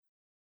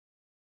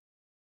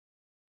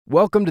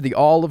Welcome to the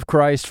All of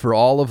Christ for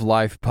All of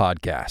Life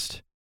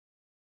podcast.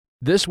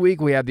 This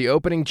week we have the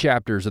opening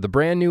chapters of the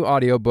brand new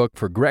audiobook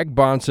for Greg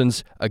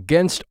Bahnsen's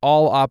Against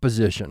All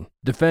Opposition,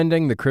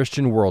 Defending the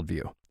Christian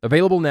Worldview,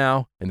 available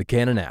now in the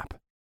Canon app.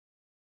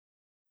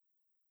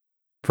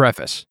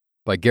 Preface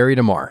by Gary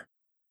DeMar.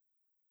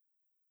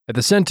 At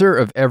the center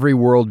of every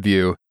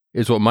worldview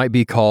is what might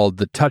be called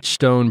the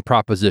touchstone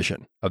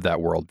proposition of that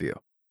worldview,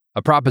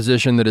 a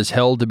proposition that is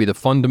held to be the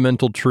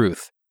fundamental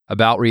truth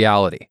about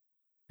reality,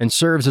 and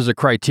serves as a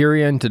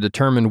criterion to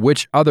determine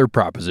which other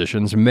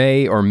propositions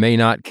may or may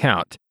not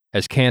count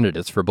as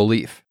candidates for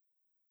belief.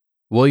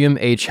 William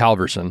H.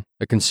 Halverson,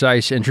 A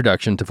Concise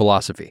Introduction to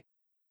Philosophy.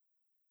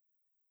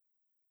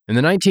 In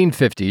the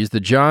 1950s, the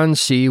John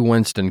C.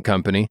 Winston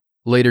Company,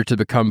 later to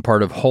become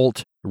part of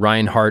Holt,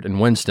 Reinhardt, and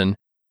Winston,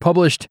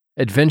 published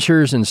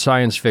Adventures in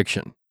Science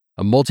Fiction,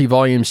 a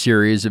multi-volume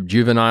series of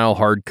juvenile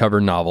hardcover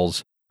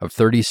novels of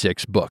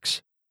 36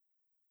 books.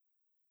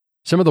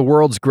 Some of the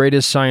world's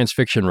greatest science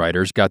fiction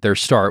writers got their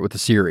start with the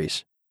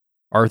series.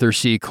 Arthur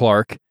C.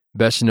 Clarke,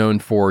 best known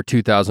for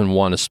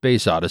 2001: A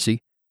Space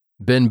Odyssey,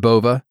 Ben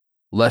Bova,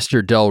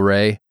 Lester Del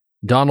Rey,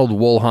 Donald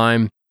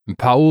Wollheim, and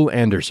Paul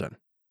Anderson.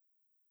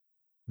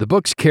 The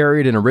books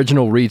carried an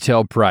original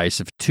retail price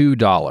of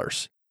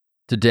 $2.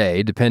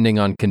 Today, depending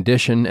on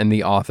condition and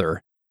the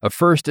author, a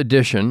first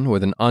edition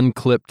with an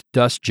unclipped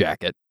dust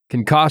jacket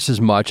can cost as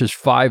much as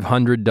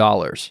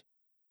 $500.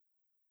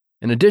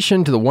 In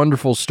addition to the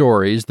wonderful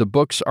stories, the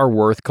books are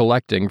worth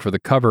collecting for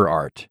the cover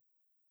art.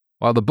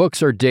 While the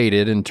books are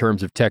dated in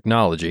terms of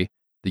technology,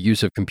 the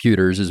use of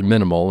computers is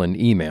minimal and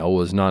email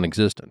was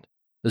non-existent.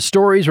 The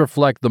stories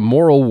reflect the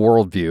moral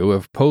worldview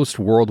of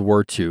post-World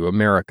War II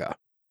America.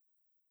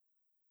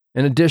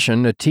 In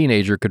addition, a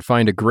teenager could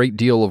find a great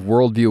deal of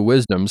worldview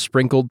wisdom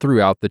sprinkled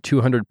throughout the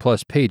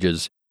 200-plus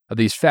pages of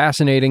these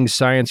fascinating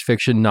science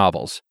fiction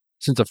novels,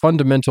 since a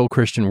fundamental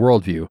Christian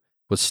worldview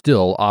was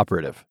still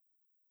operative.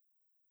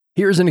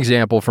 Here's an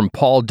example from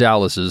Paul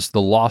Dallas's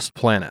The Lost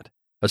Planet,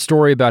 a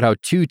story about how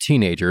two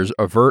teenagers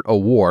avert a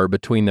war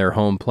between their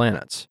home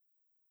planets.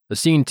 The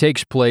scene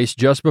takes place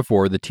just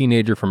before the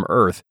teenager from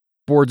Earth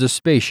boards a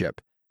spaceship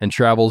and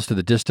travels to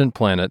the distant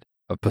planet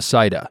of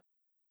Poseida.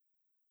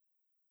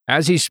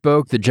 As he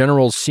spoke, the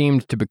general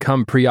seemed to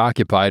become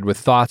preoccupied with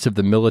thoughts of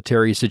the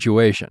military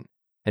situation,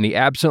 and he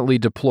absently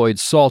deployed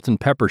salt and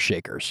pepper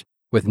shakers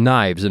with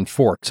knives and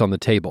forks on the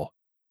table,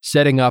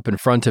 setting up in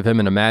front of him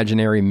an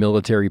imaginary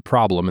military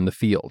problem in the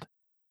field.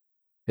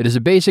 It is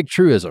a basic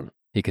truism,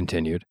 he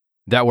continued,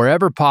 that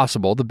wherever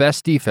possible, the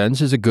best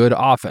defense is a good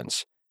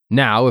offense.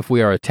 Now, if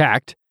we are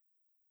attacked,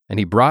 and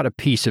he brought a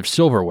piece of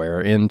silverware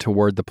in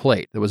toward the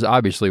plate that was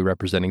obviously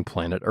representing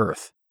planet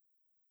Earth.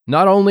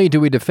 Not only do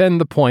we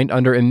defend the point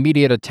under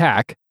immediate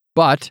attack,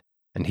 but,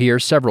 and here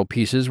several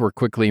pieces were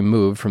quickly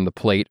moved from the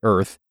plate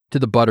Earth to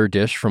the butter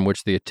dish from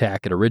which the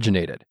attack had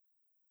originated.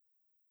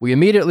 We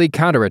immediately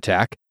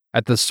counterattack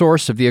at the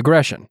source of the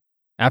aggression.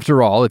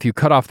 After all, if you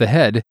cut off the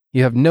head,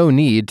 you have no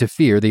need to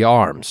fear the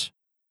arms.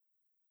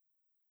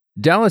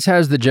 Dallas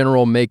has the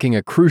general making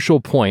a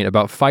crucial point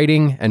about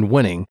fighting and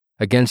winning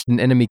against an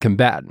enemy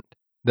combatant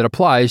that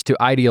applies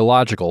to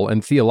ideological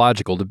and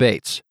theological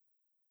debates.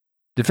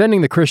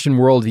 Defending the Christian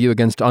worldview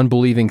against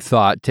unbelieving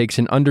thought takes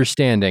an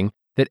understanding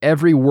that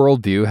every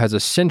worldview has a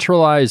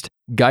centralized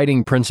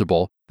guiding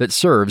principle that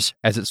serves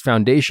as its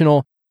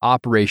foundational,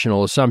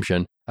 operational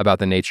assumption about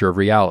the nature of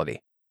reality.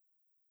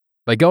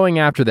 By going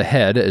after the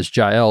head, as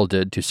Jael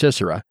did to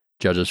Sisera,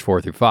 Judges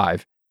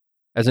 4-5,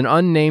 as an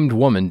unnamed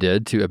woman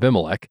did to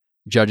Abimelech,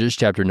 Judges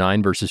chapter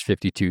 9, verses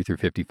 52 through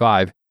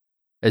 55,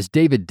 as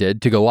David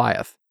did to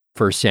Goliath,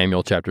 1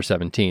 Samuel chapter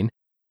 17,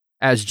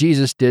 as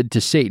Jesus did to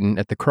Satan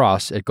at the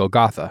cross at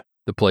Golgotha,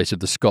 the place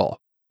of the skull,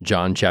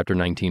 John chapter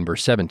 19,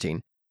 verse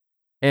 17,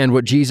 and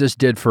what Jesus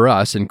did for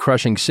us in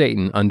crushing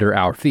Satan under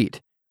our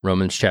feet,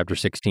 Romans chapter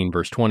 16,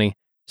 verse 20,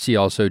 see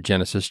also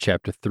Genesis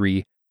chapter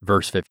 3,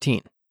 verse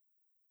 15.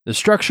 The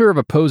structure of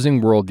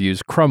opposing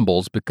worldviews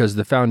crumbles because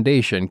the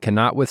foundation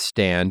cannot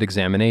withstand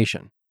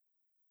examination.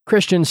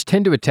 Christians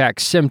tend to attack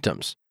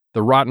symptoms,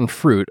 the rotten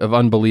fruit of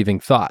unbelieving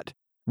thought,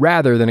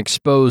 rather than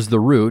expose the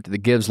root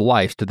that gives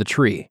life to the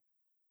tree.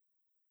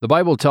 The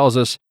Bible tells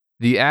us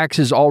the axe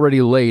is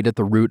already laid at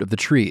the root of the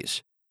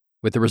trees,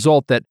 with the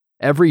result that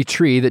every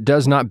tree that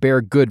does not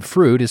bear good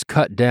fruit is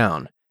cut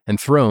down and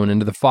thrown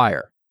into the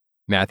fire.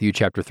 Matthew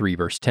chapter 3,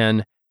 verse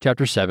 10,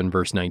 chapter 7,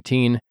 verse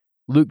 19,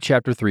 Luke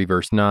chapter 3,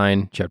 verse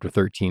 9, chapter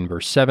 13,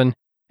 verse 7,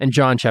 and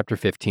John chapter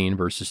 15,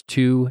 verses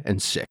 2 and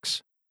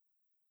 6.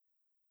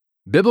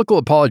 Biblical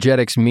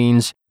apologetics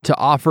means to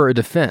offer a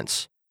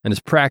defense and is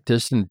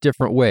practiced in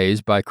different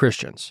ways by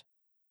Christians.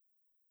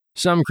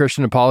 Some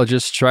Christian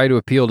apologists try to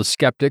appeal to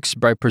skeptics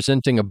by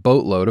presenting a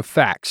boatload of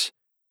facts.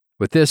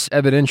 With this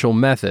evidential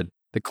method,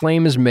 the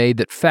claim is made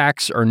that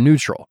facts are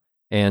neutral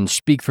and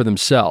speak for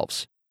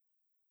themselves.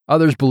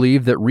 Others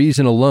believe that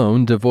reason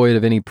alone, devoid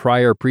of any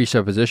prior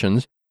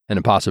presuppositions and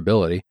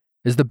impossibility,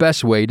 is the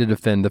best way to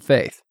defend the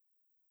faith.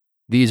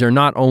 These are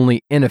not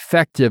only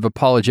ineffective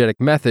apologetic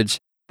methods,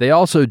 they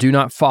also do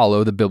not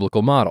follow the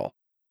biblical model.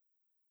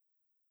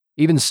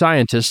 Even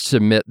scientists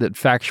admit that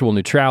factual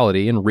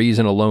neutrality and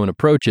reason alone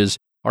approaches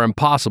are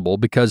impossible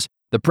because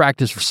the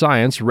practice of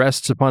science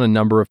rests upon a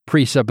number of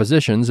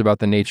presuppositions about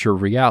the nature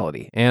of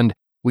reality, and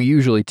we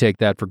usually take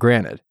that for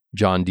granted.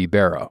 John D.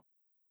 Barrow.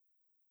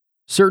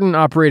 Certain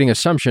operating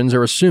assumptions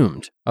are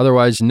assumed,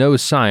 otherwise no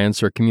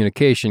science or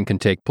communication can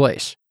take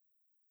place.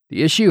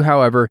 The issue,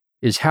 however,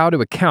 is how to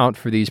account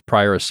for these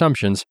prior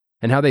assumptions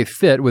and how they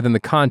fit within the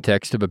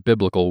context of a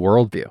biblical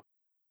worldview.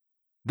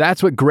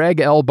 That's what Greg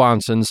L.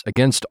 Bahnsen's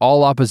Against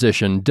All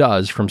Opposition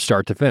does from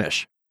start to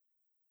finish.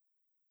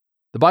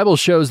 The Bible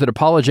shows that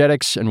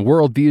apologetics and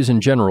worldviews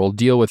in general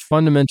deal with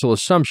fundamental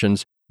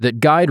assumptions that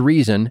guide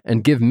reason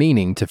and give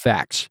meaning to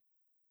facts.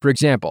 For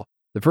example,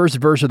 the first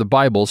verse of the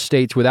Bible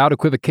states without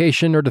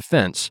equivocation or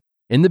defense,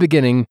 "In the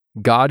beginning,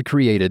 God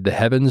created the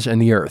heavens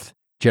and the earth."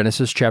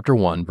 Genesis chapter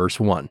 1, verse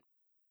 1.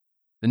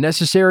 The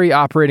necessary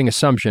operating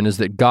assumption is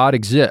that God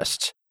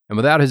exists, and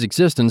without his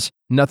existence,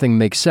 nothing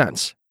makes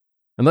sense.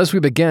 Unless we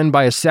begin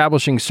by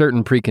establishing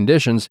certain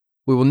preconditions,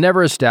 we will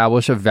never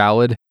establish a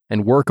valid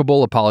and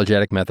workable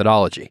apologetic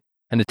methodology,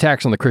 and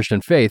attacks on the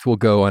Christian faith will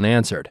go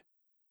unanswered.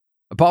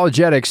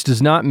 Apologetics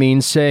does not mean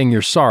saying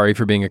you're sorry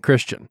for being a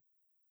Christian.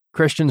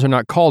 Christians are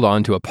not called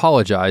on to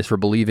apologize for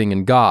believing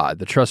in God,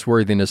 the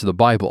trustworthiness of the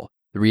Bible,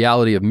 the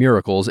reality of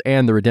miracles,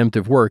 and the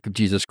redemptive work of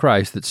Jesus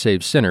Christ that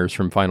saves sinners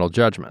from final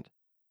judgment.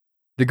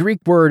 The Greek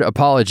word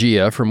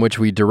apologia, from which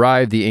we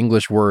derive the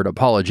English word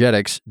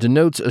apologetics,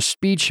 denotes a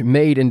speech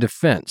made in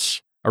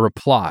defense, a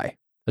reply,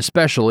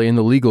 especially in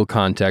the legal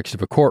context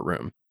of a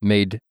courtroom,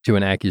 made to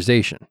an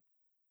accusation.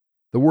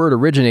 The word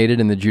originated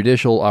in the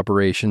judicial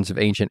operations of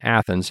ancient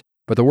Athens,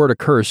 but the word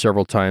occurs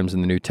several times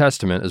in the New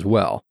Testament as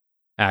well.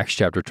 Acts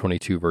chapter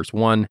 22, verse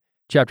 1,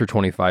 chapter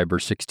 25,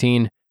 verse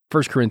 16,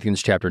 1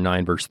 Corinthians chapter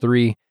 9, verse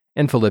 3,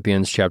 and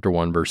Philippians chapter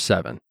 1, verse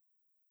 7.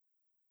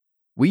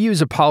 We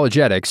use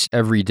apologetics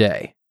every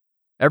day.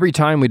 Every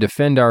time we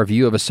defend our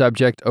view of a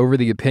subject over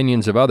the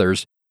opinions of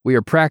others, we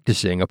are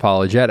practicing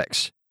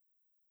apologetics.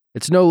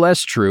 It's no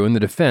less true in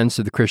the defense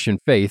of the Christian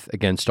faith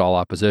against all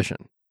opposition.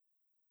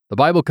 The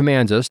Bible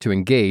commands us to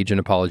engage in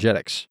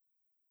apologetics.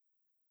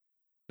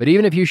 But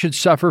even if you should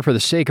suffer for the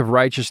sake of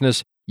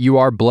righteousness, you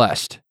are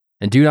blessed,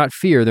 and do not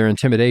fear their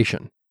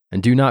intimidation,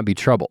 and do not be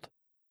troubled.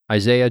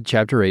 Isaiah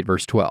chapter 8,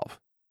 verse 12.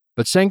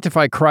 But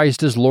sanctify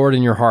Christ as Lord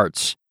in your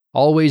hearts,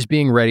 always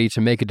being ready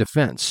to make a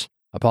defense,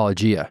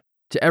 apologia,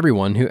 to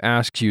everyone who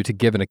asks you to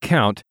give an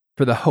account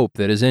for the hope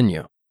that is in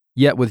you,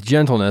 yet with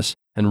gentleness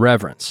and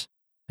reverence,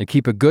 and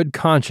keep a good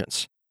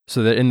conscience,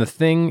 so that in the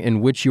thing in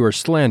which you are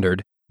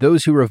slandered,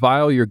 those who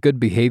revile your good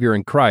behavior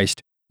in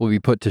Christ will be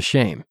put to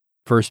shame.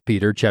 1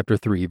 Peter chapter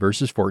 3,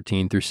 verses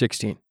 14 through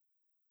 16.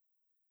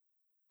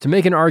 To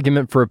make an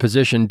argument for a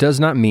position does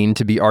not mean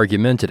to be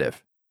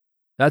argumentative.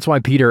 That's why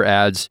Peter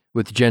adds,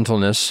 with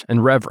gentleness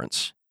and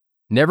reverence.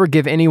 Never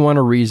give anyone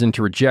a reason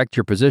to reject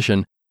your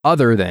position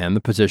other than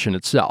the position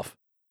itself.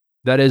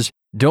 That is,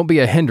 don't be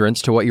a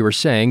hindrance to what you are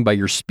saying by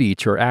your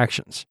speech or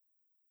actions.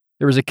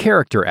 There is a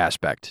character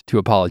aspect to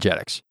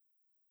apologetics.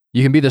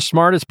 You can be the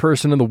smartest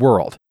person in the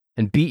world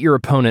and beat your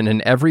opponent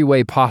in every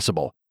way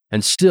possible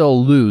and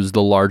still lose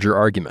the larger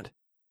argument.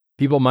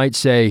 People might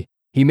say,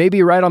 he may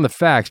be right on the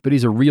facts, but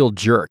he's a real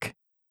jerk.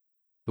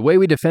 The way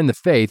we defend the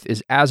faith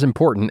is as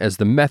important as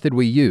the method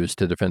we use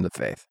to defend the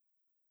faith.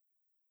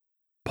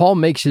 Paul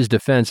makes his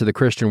defense of the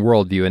Christian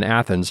worldview in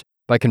Athens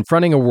by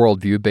confronting a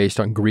worldview based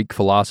on Greek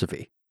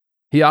philosophy.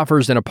 He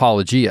offers an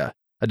apologia,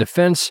 a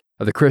defense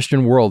of the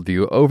Christian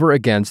worldview over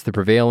against the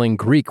prevailing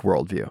Greek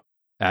worldview.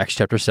 Acts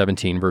chapter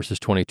 17, verses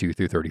 22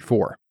 through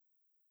 34.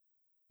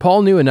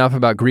 Paul knew enough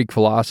about Greek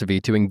philosophy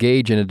to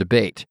engage in a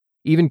debate,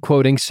 even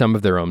quoting some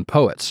of their own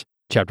poets.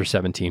 Chapter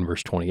 17,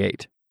 verse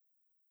 28.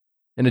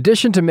 In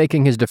addition to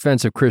making his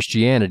defense of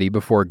Christianity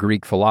before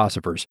Greek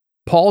philosophers,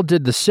 Paul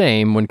did the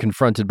same when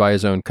confronted by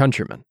his own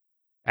countrymen,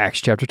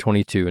 Acts chapter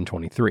 22 and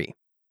 23,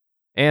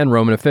 and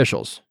Roman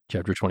officials,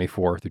 chapter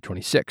 24 through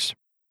 26.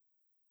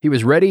 He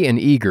was ready and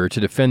eager to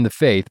defend the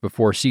faith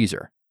before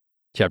Caesar,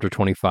 chapter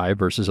 25,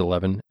 verses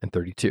 11 and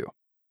 32.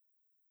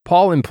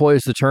 Paul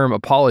employs the term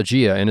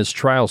apologia in his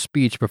trial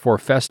speech before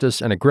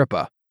Festus and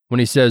Agrippa when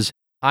he says,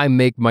 "I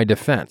make my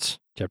defense,"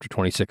 chapter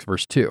 26,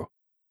 verse 2.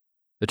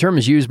 The term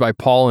is used by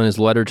Paul in his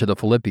letter to the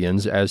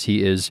Philippians as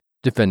he is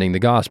defending the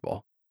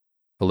gospel.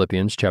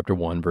 Philippians chapter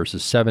 1,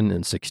 verses 7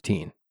 and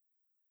 16.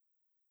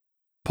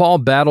 Paul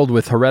battled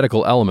with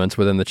heretical elements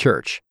within the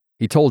church.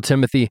 He told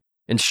Timothy,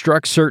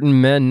 "Instruct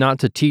certain men not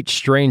to teach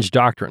strange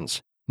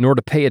doctrines, nor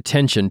to pay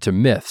attention to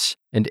myths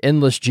and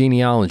endless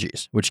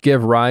genealogies, which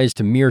give rise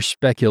to mere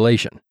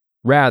speculation,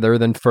 rather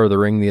than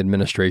furthering the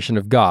administration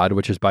of God,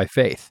 which is by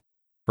faith."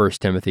 1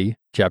 Timothy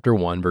chapter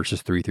 1,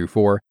 verses 3 through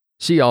 4.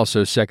 See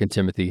also 2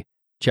 Timothy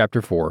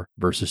chapter 4,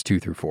 verses 2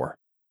 through 4.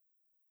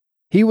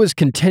 He was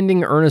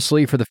contending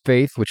earnestly for the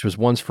faith which was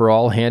once for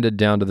all handed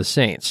down to the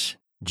saints.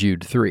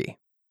 Jude 3.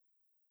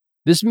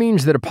 This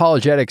means that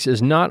apologetics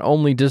is not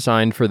only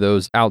designed for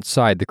those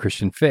outside the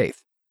Christian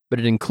faith, but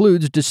it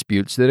includes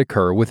disputes that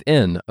occur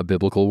within a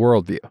biblical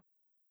worldview.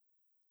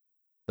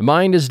 The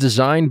mind is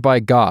designed by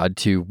God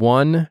to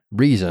 1.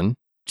 Reason,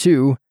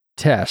 2.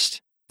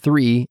 Test,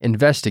 3.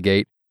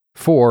 Investigate,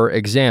 4.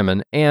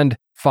 Examine, and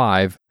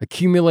 5.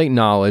 Accumulate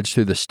knowledge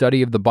through the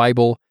study of the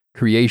Bible,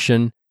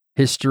 creation,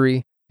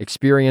 history,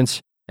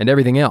 experience, and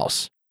everything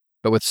else,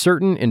 but with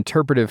certain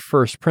interpretive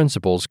first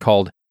principles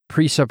called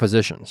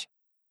presuppositions.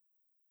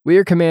 We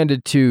are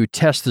commanded to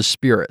test the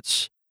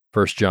spirits,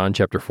 1 John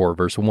chapter 4,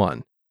 verse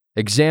 1.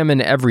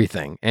 Examine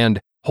everything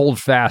and hold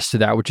fast to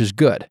that which is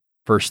good,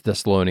 1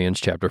 Thessalonians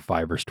chapter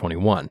 5, verse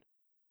 21.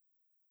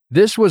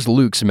 This was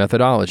Luke's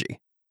methodology,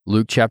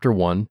 Luke chapter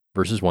 1,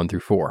 verses 1 through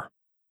 4.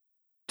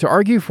 To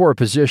argue for a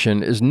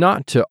position is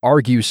not to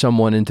argue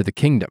someone into the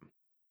kingdom.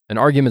 An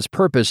argument's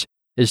purpose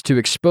is to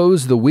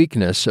expose the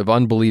weakness of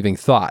unbelieving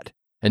thought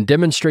and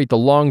demonstrate the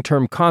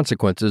long-term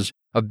consequences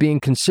of being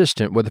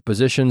consistent with a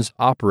position's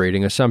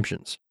operating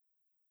assumptions.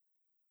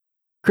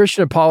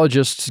 Christian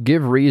apologists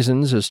give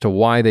reasons as to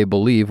why they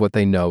believe what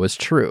they know is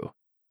true.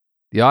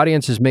 The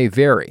audiences may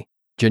vary,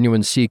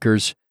 genuine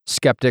seekers,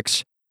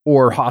 skeptics,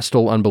 or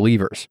hostile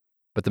unbelievers,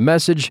 but the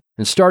message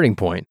and starting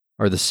point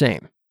are the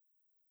same.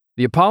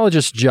 The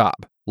apologist's job,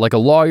 like a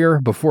lawyer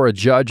before a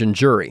judge and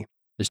jury,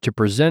 is to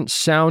present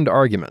sound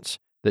arguments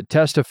that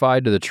testify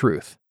to the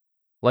truth.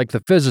 Like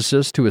the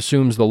physicist who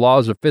assumes the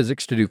laws of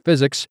physics to do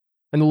physics,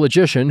 and the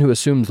logician who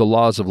assumes the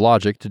laws of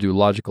logic to do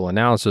logical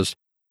analysis,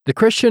 the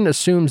Christian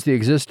assumes the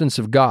existence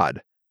of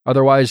God.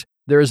 Otherwise,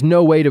 there is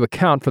no way to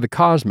account for the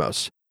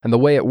cosmos and the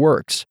way it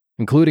works,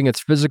 including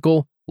its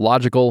physical,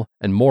 logical,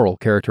 and moral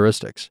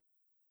characteristics.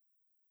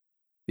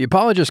 The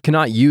apologist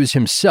cannot use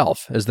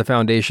himself as the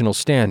foundational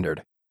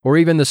standard, or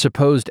even the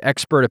supposed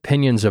expert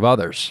opinions of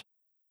others.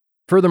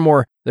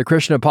 Furthermore, the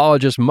Christian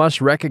apologist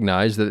must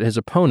recognize that his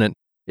opponent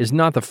is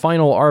not the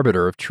final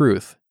arbiter of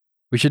truth.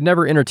 We should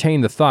never entertain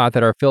the thought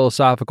that our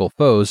philosophical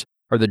foes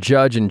are the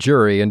judge and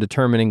jury in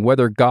determining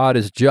whether God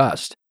is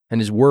just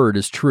and His word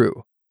is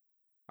true.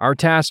 Our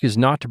task is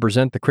not to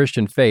present the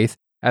Christian faith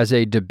as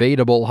a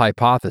debatable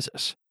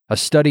hypothesis, a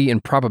study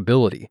in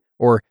probability,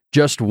 or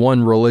just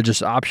one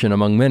religious option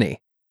among many.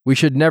 We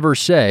should never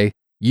say,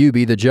 "You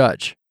be the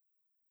judge."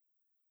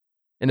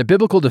 In a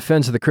biblical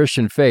defense of the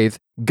Christian faith,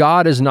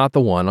 God is not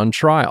the one on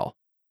trial.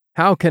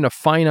 How can a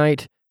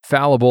finite,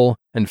 fallible,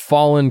 and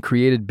fallen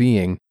created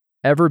being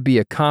ever be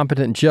a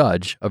competent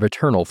judge of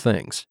eternal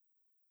things?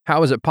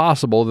 How is it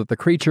possible that the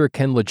creature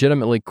can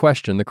legitimately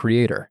question the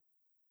Creator?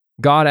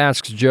 God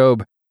asks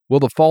Job, "Will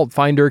the fault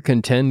finder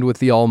contend with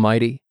the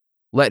Almighty?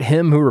 Let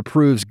him who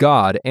reproves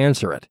God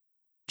answer it."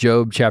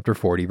 Job chapter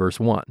 40, verse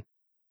 1.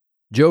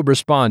 Job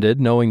responded,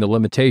 knowing the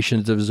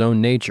limitations of his own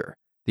nature,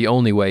 the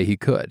only way he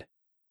could.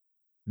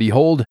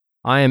 "Behold,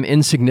 I am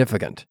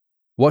insignificant.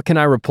 What can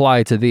I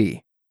reply to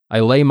thee?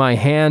 I lay my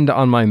hand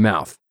on my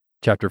mouth."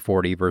 Chapter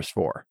 40, verse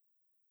 4.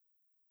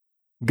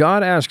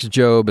 God asks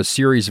Job a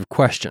series of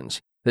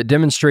questions that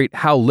demonstrate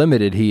how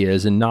limited he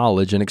is in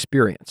knowledge and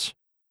experience.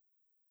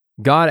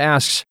 God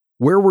asks,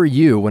 "Where were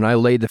you when I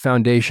laid the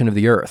foundation of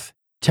the earth?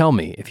 Tell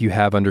me if you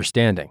have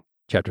understanding."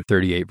 Chapter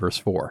 38, verse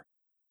 4.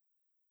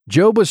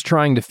 Job was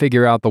trying to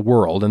figure out the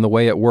world and the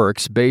way it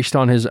works based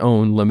on his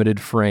own limited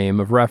frame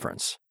of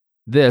reference.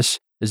 This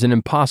is an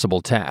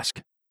impossible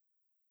task.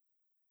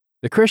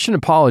 The Christian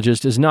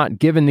apologist is not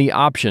given the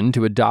option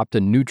to adopt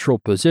a neutral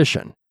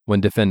position when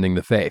defending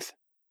the faith.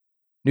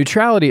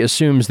 Neutrality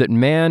assumes that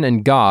man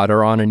and God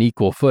are on an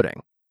equal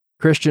footing.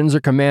 Christians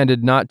are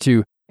commanded not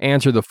to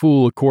answer the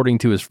fool according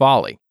to his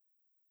folly.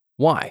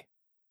 Why?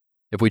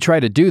 If we try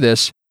to do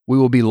this, we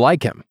will be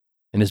like him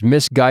in his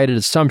misguided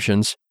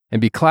assumptions and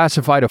be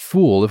classified a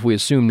fool if we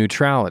assume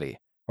neutrality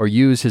or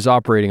use his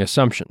operating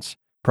assumptions.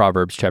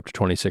 Proverbs chapter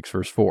 26,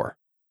 verse 4.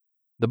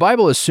 The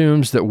Bible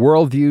assumes that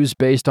worldviews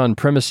based on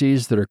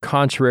premises that are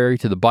contrary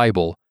to the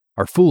Bible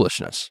are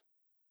foolishness.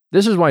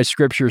 This is why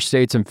Scripture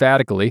states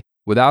emphatically,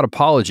 without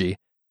apology,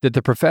 that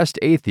the professed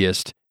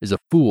atheist is a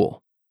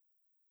fool.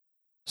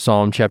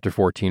 Psalm chapter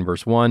 14,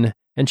 verse 1,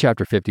 and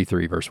chapter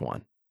 53, verse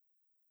 1.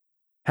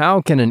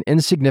 How can an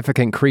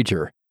insignificant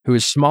creature, who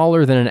is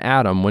smaller than an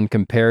atom when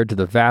compared to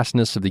the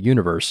vastness of the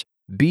universe,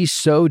 be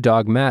so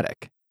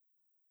dogmatic?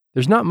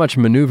 There's not much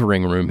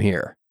maneuvering room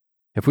here.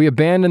 If we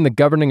abandon the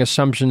governing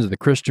assumptions of the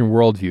Christian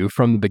worldview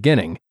from the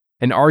beginning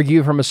and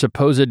argue from a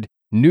supposed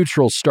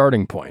neutral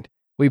starting point,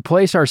 we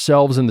place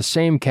ourselves in the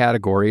same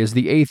category as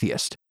the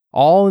atheist,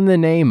 all in the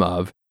name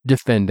of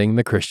defending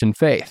the Christian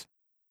faith.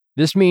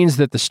 This means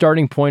that the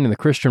starting point in the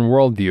Christian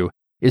worldview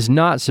is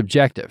not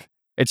subjective.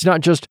 It's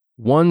not just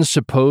one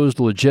supposed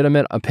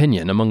legitimate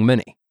opinion among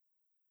many.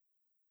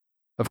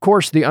 Of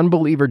course, the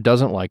unbeliever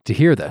doesn't like to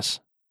hear this.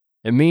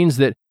 It means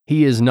that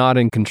he is not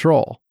in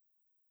control.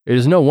 It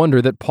is no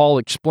wonder that Paul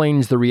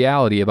explains the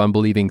reality of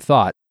unbelieving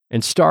thought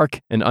in stark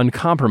and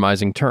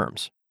uncompromising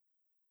terms.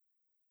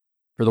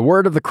 For the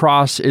word of the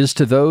cross is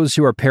to those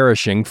who are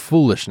perishing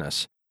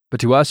foolishness, but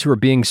to us who are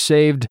being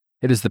saved,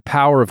 it is the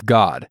power of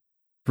God.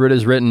 For it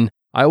is written,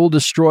 "I will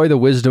destroy the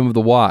wisdom of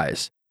the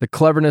wise, the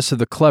cleverness of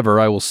the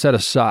clever I will set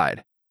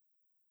aside."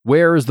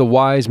 Where is the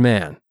wise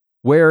man?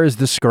 Where is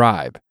the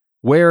scribe?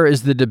 Where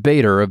is the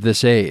debater of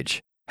this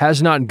age? Has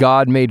not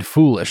God made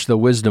foolish the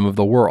wisdom of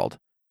the world?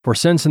 For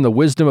since in the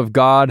wisdom of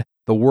God,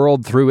 the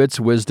world through its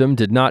wisdom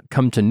did not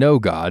come to know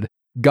God,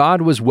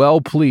 God was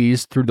well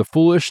pleased through the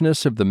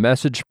foolishness of the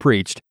message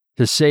preached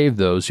to save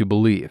those who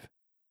believe.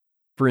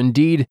 For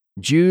indeed,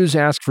 Jews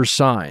ask for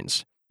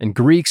signs, and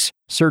Greeks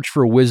search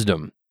for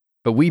wisdom,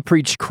 but we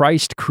preach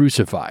Christ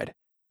crucified,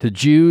 to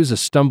Jews a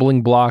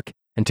stumbling block,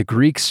 and to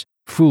Greeks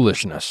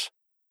foolishness.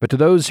 But to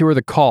those who are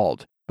the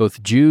called,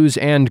 both Jews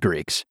and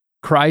Greeks,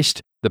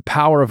 Christ, the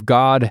power of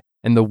God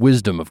and the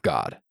wisdom of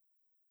God.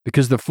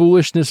 Because the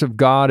foolishness of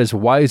God is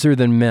wiser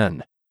than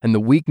men, and the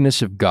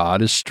weakness of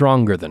God is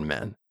stronger than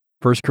men.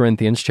 1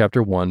 Corinthians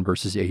chapter 1,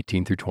 verses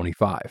 18 through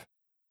 25.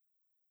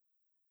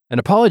 An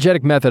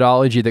apologetic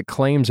methodology that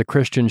claims a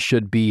Christian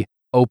should be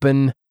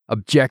open,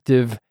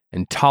 objective,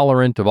 and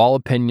tolerant of all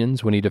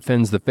opinions when he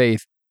defends the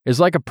faith is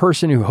like a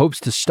person who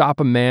hopes to stop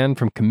a man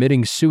from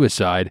committing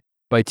suicide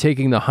by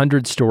taking the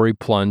 100-story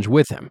plunge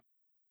with him,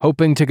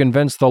 hoping to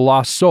convince the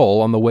lost soul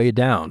on the way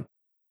down.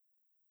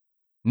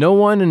 No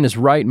one in his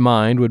right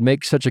mind would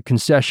make such a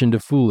concession to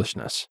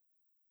foolishness,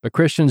 but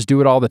Christians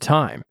do it all the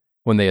time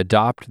when they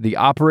adopt the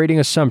operating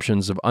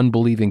assumptions of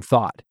unbelieving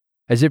thought,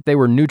 as if they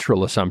were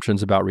neutral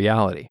assumptions about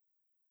reality.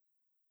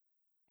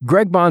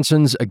 Greg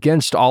Bahnsen's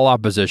Against All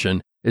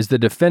Opposition is the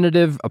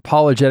definitive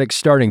apologetic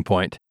starting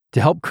point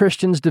to help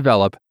Christians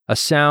develop a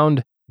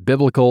sound,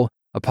 biblical,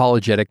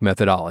 apologetic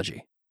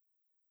methodology.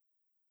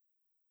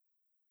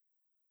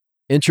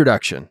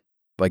 Introduction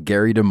by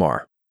Gary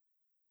DeMar.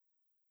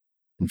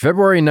 In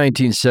February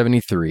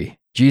 1973,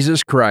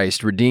 Jesus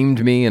Christ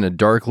redeemed me in a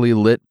darkly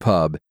lit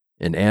pub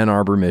in Ann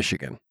Arbor,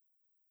 Michigan.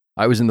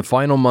 I was in the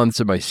final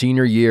months of my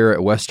senior year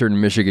at Western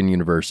Michigan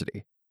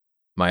University.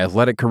 My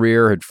athletic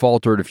career had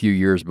faltered a few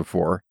years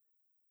before.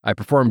 I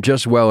performed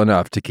just well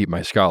enough to keep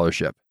my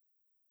scholarship.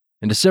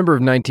 In December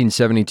of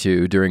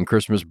 1972, during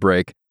Christmas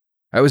break,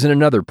 I was in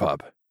another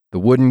pub, the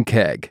Wooden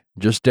Keg,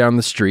 just down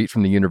the street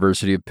from the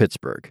University of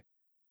Pittsburgh.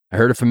 I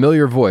heard a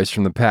familiar voice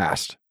from the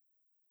past.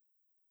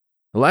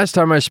 The last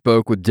time I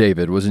spoke with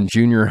David was in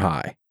junior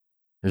high.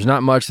 There's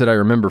not much that I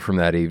remember from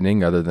that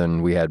evening other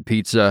than we had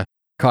pizza,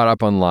 caught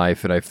up on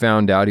life, and I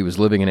found out he was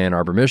living in Ann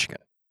Arbor, Michigan.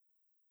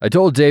 I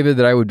told David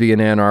that I would be in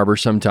Ann Arbor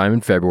sometime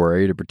in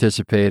February to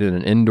participate in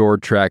an indoor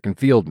track and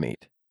field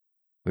meet.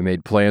 We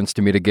made plans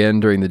to meet again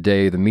during the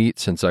day of the meet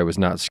since I was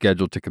not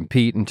scheduled to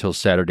compete until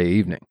Saturday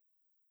evening.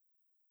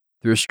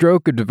 Through a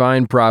stroke of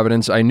divine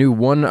providence, I knew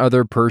one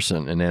other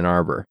person in Ann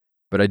Arbor,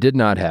 but I did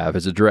not have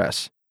his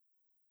address.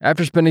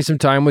 After spending some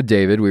time with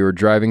David, we were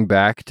driving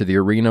back to the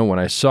arena when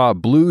I saw a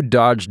blue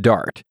Dodge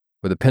Dart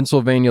with a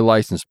Pennsylvania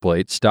license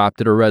plate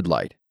stopped at a red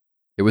light.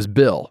 It was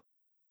Bill.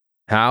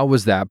 How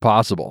was that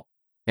possible?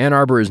 Ann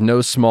Arbor is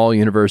no small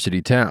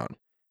university town.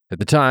 At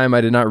the time, I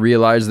did not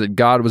realize that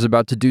God was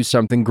about to do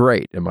something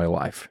great in my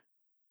life.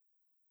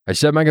 I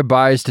said my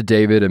goodbyes to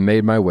David and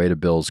made my way to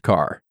Bill's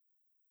car.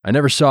 I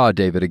never saw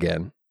David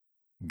again.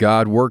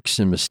 God works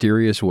in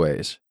mysterious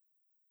ways.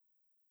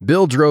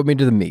 Bill drove me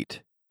to the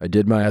meet. I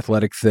did my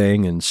athletic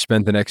thing and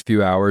spent the next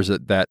few hours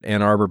at that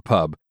Ann Arbor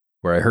pub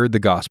where I heard the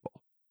gospel.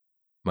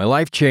 My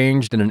life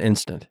changed in an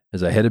instant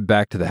as I headed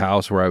back to the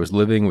house where I was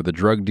living with a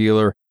drug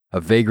dealer, a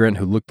vagrant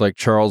who looked like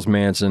Charles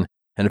Manson,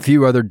 and a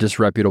few other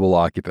disreputable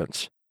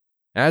occupants.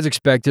 As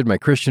expected, my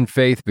Christian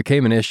faith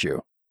became an issue,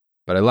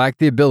 but I lacked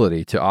the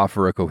ability to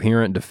offer a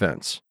coherent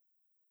defense.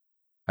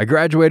 I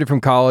graduated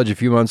from college a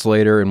few months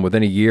later, and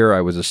within a year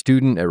I was a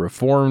student at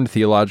Reformed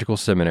Theological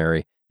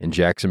Seminary in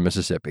Jackson,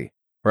 Mississippi,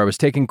 where I was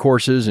taking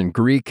courses in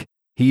Greek,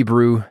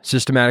 Hebrew,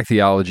 systematic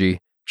theology,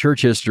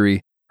 church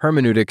history,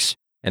 hermeneutics,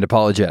 and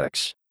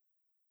apologetics.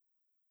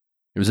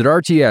 It was at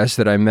RTS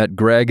that I met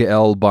Greg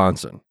L.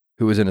 Bahnsen,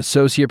 who was an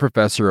associate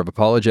professor of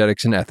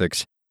apologetics and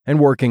ethics and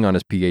working on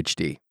his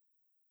PhD.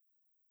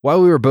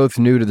 While we were both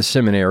new to the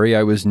seminary,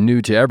 I was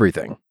new to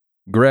everything.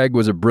 Greg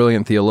was a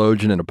brilliant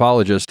theologian and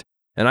apologist,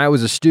 and I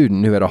was a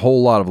student who had a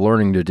whole lot of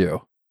learning to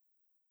do.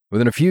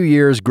 Within a few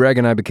years, Greg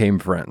and I became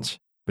friends,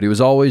 but he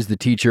was always the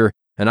teacher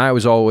and I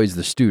was always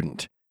the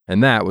student,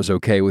 and that was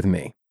okay with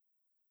me.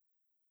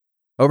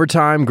 Over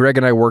time, Greg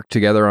and I worked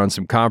together on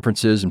some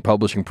conferences and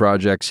publishing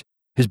projects.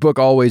 His book,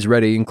 Always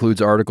Ready,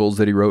 includes articles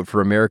that he wrote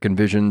for American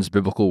Vision's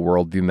Biblical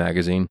Worldview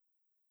magazine.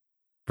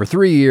 For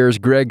 3 years,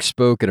 Greg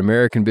spoke at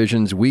American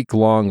Vision's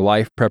week-long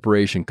life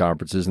preparation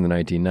conferences in the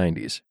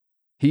 1990s.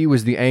 He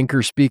was the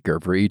anchor speaker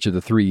for each of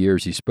the 3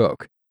 years he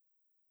spoke.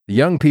 The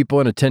young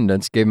people in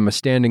attendance gave him a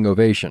standing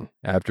ovation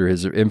after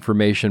his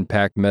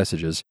information-packed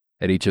messages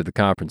at each of the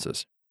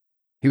conferences.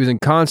 He was in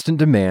constant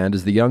demand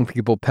as the young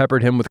people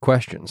peppered him with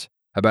questions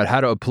about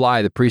how to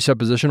apply the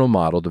presuppositional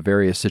model to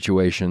various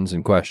situations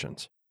and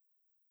questions.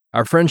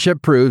 Our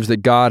friendship proves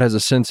that God has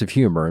a sense of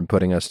humor in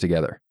putting us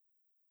together.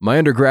 My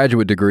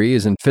undergraduate degree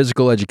is in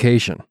physical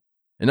education.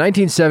 In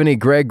 1970,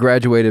 Greg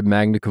graduated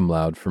magna cum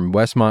laude from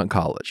Westmont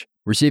College,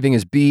 receiving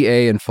his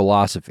BA in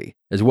philosophy,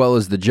 as well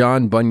as the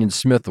John Bunyan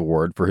Smith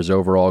Award for his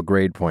overall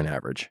grade point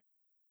average.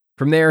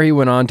 From there, he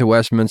went on to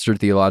Westminster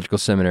Theological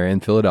Seminary in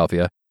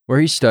Philadelphia,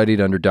 where he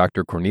studied under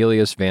Dr.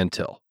 Cornelius Van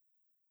Til.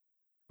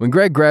 When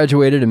Greg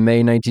graduated in May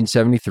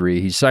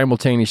 1973, he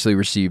simultaneously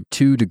received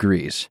 2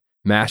 degrees,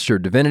 Master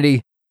of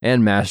Divinity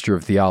and Master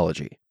of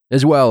Theology,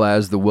 as well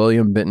as the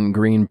William Benton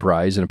Green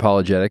Prize in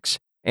Apologetics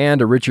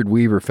and a Richard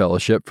Weaver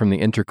Fellowship from the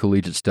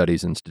Intercollegiate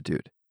Studies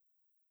Institute.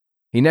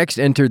 He next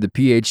entered the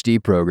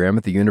PhD program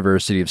at the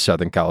University of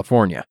Southern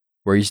California,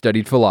 where he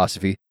studied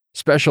philosophy,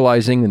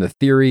 specializing in the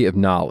theory of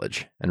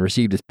knowledge, and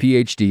received his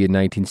PhD in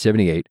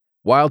 1978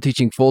 while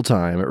teaching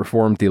full-time at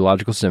Reformed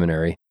Theological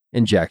Seminary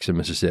in Jackson,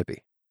 Mississippi.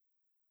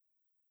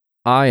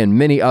 I and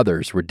many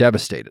others were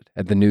devastated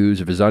at the news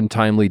of his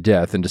untimely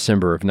death in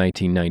December of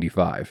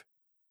 1995.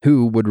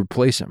 Who would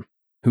replace him?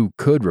 Who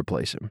could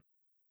replace him?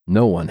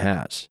 No one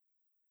has.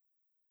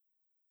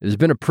 It has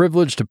been a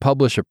privilege to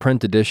publish a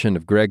print edition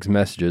of Greg's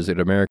messages at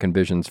American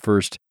Vision's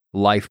first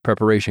Life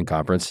Preparation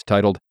Conference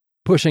titled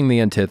Pushing the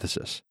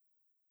Antithesis.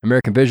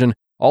 American Vision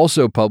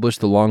also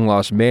published the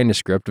long-lost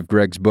manuscript of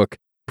Greg's book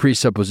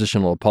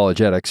Presuppositional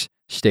Apologetics,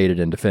 Stated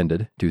and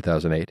Defended,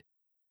 2008.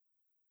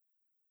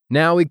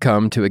 Now we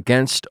come to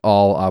Against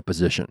All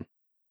Opposition.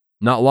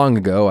 Not long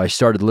ago, I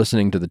started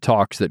listening to the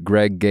talks that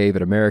Greg gave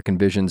at American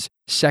Vision's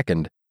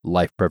second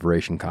Life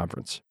Preparation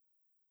Conference.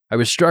 I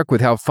was struck with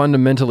how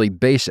fundamentally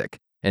basic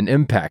and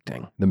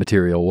impacting the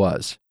material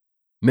was.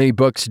 Many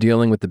books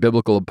dealing with the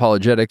biblical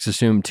apologetics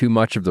assume too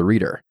much of the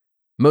reader.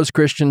 Most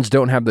Christians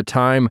don't have the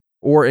time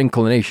or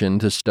inclination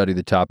to study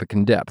the topic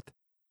in depth.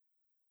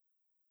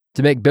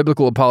 To make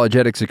biblical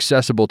apologetics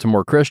accessible to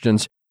more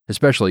Christians,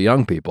 especially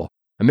young people,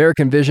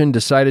 American Vision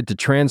decided to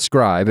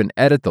transcribe and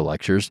edit the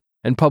lectures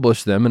and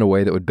publish them in a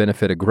way that would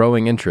benefit a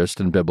growing interest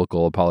in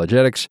biblical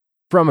apologetics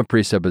from a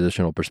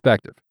presuppositional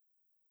perspective.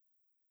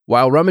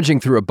 While rummaging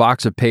through a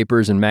box of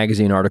papers and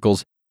magazine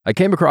articles, I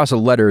came across a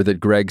letter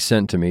that Greg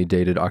sent to me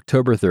dated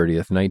October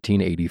 30th,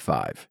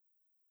 1985.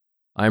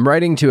 I am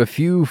writing to a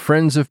few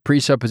friends of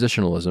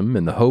presuppositionalism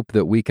in the hope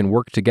that we can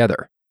work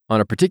together on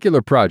a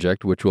particular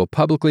project which will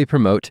publicly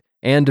promote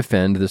and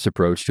defend this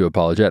approach to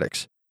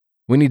apologetics.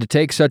 We need to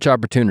take such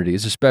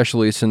opportunities,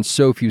 especially since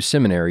so few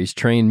seminaries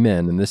train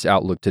men in this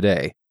outlook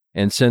today,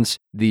 and since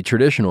the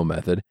traditional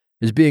method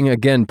is being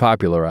again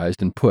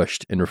popularized and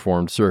pushed in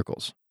Reformed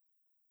circles.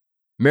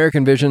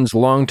 American Vision's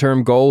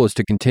long-term goal is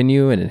to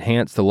continue and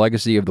enhance the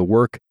legacy of the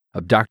work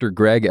of Dr.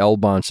 Greg L.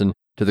 Bahnsen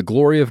to the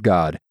glory of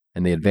God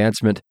and the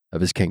advancement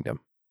of His kingdom.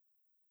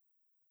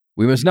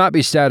 We must not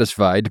be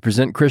satisfied to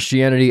present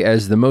Christianity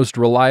as the most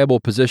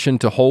reliable position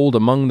to hold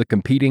among the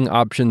competing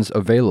options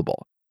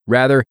available.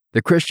 Rather,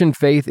 the Christian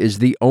faith is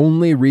the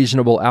only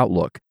reasonable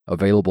outlook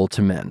available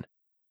to men.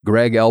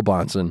 Greg L.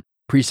 Bahnsen,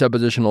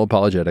 Presuppositional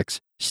Apologetics,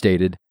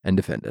 Stated and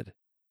Defended.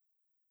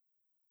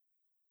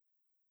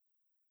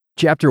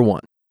 Chapter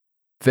 1.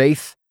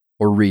 Faith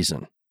or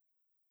Reason.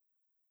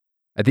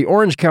 At the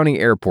Orange County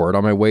Airport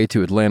on my way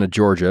to Atlanta,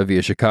 Georgia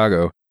via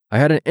Chicago, I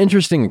had an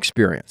interesting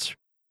experience.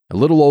 A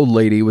little old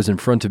lady was in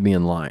front of me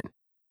in line.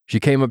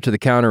 She came up to the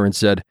counter and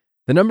said,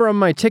 "The number on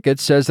my ticket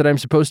says that I'm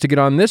supposed to get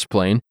on this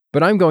plane,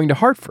 but I'm going to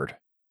Hartford."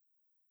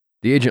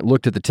 The agent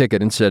looked at the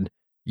ticket and said,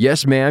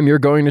 "Yes, ma'am, you're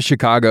going to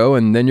Chicago,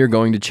 and then you're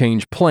going to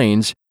change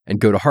planes and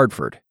go to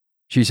Hartford."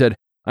 She said,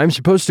 "I'm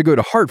supposed to go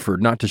to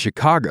Hartford, not to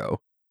Chicago."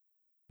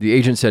 The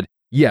agent said,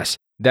 "Yes,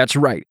 that's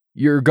right.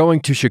 You're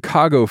going to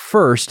Chicago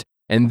first,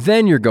 and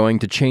then you're going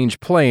to change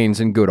planes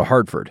and go to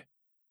Hartford."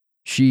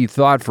 She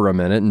thought for a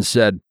minute and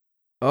said,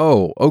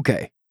 "Oh,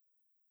 okay."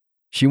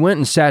 She went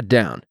and sat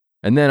down,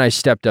 and then I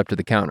stepped up to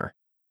the counter.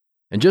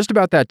 And just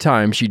about that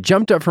time, she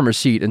jumped up from her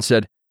seat and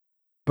said,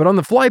 "But on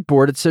the flight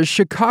board it says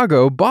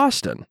Chicago,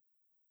 Boston."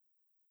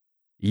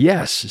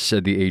 "Yes,"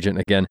 said the agent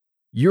again,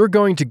 "you're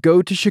going to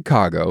go to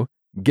Chicago,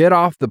 get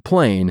off the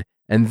plane,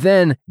 and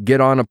then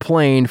get on a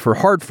plane for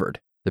Hartford.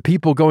 The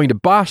people going to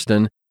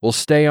Boston will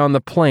stay on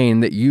the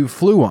plane that you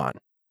flew on."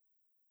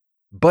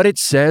 "But it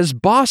says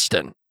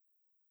Boston."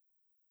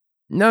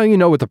 Now you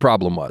know what the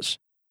problem was.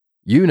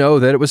 You know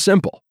that it was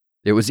simple.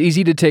 It was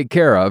easy to take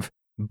care of,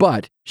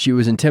 but she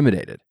was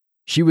intimidated.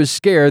 She was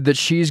scared that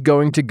she's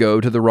going to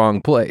go to the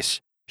wrong place.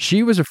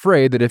 She was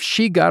afraid that if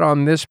she got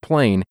on this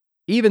plane,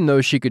 even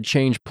though she could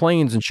change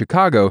planes in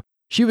Chicago,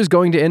 she was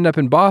going to end up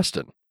in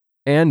Boston,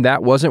 and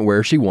that wasn't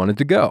where she wanted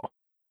to go.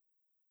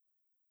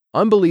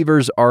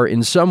 Unbelievers are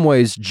in some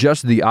ways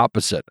just the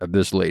opposite of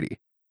this lady.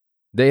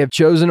 They have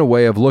chosen a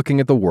way of looking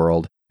at the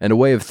world, and a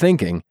way of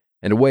thinking,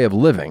 and a way of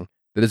living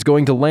that is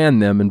going to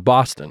land them in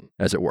Boston,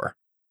 as it were.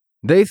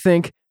 They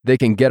think they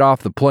can get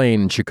off the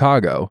plane in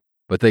Chicago,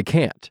 but they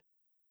can't.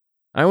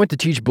 I want to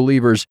teach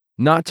believers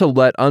not to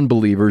let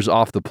unbelievers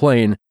off the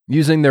plane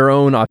using their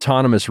own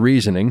autonomous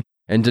reasoning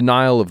and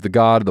denial of the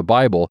God of the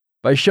Bible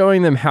by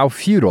showing them how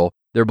futile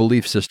their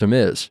belief system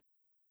is.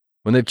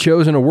 When they've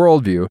chosen a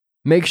worldview,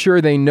 make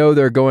sure they know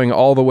they're going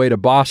all the way to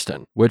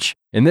Boston, which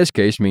in this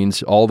case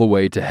means all the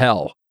way to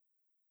hell.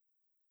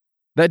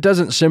 That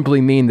doesn't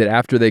simply mean that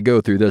after they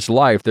go through this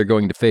life, they're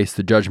going to face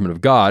the judgment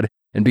of God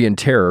and be in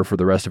terror for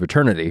the rest of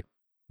eternity.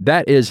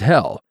 That is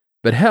hell,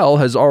 but hell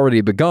has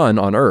already begun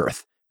on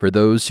earth for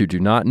those who do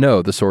not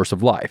know the source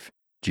of life,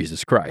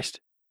 Jesus Christ.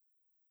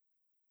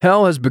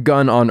 Hell has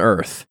begun on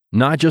earth,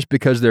 not just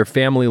because their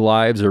family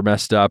lives are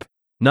messed up,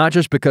 not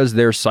just because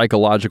their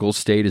psychological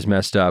state is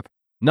messed up,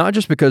 not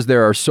just because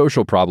there are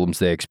social problems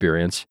they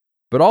experience,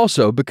 but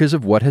also because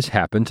of what has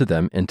happened to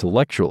them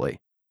intellectually.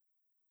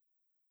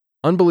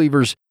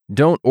 Unbelievers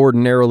don't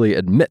ordinarily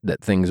admit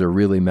that things are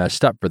really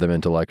messed up for them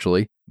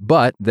intellectually,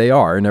 but they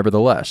are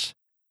nevertheless.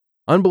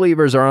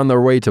 Unbelievers are on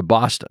their way to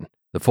Boston,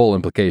 the full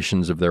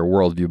implications of their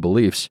worldview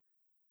beliefs,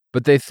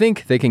 but they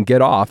think they can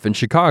get off in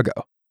Chicago,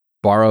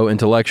 borrow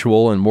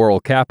intellectual and moral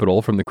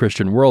capital from the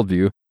Christian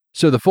worldview,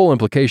 so the full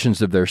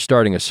implications of their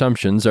starting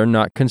assumptions are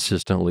not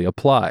consistently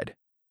applied.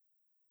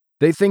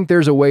 They think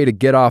there's a way to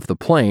get off the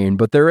plane,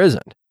 but there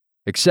isn't,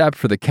 except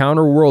for the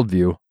counter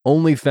worldview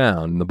only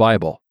found in the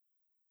Bible.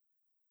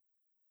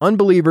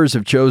 Unbelievers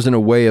have chosen a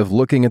way of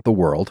looking at the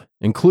world,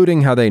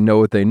 including how they know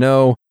what they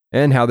know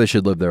and how they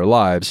should live their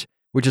lives,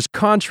 which is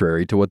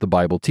contrary to what the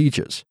Bible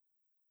teaches.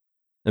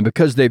 And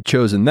because they've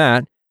chosen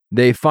that,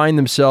 they find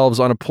themselves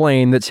on a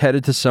plane that's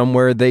headed to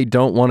somewhere they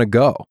don't want to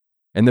go,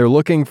 and they're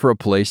looking for a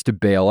place to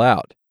bail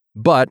out.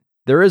 But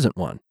there isn't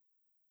one.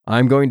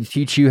 I'm going to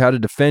teach you how to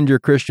defend your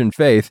Christian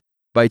faith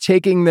by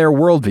taking their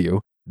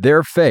worldview,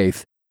 their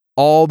faith,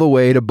 all the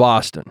way to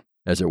Boston,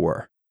 as it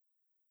were.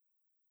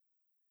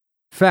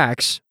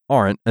 Facts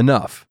aren't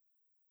enough.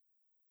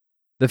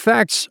 The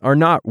facts are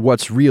not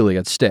what's really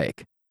at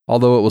stake,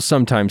 although it will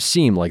sometimes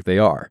seem like they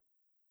are.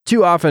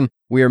 Too often,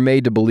 we are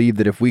made to believe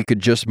that if we could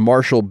just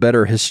marshal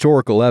better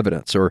historical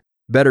evidence, or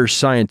better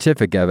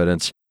scientific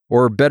evidence,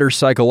 or better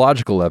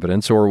psychological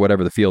evidence, or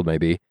whatever the field may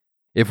be,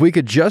 if we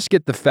could just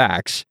get the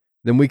facts,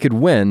 then we could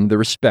win the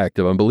respect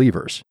of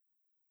unbelievers.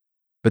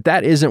 But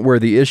that isn't where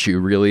the issue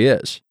really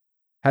is.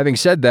 Having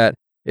said that,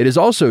 it is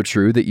also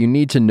true that you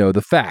need to know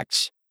the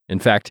facts. In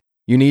fact,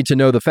 you need to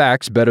know the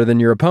facts better than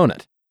your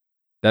opponent.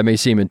 That may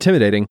seem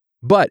intimidating,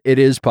 but it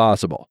is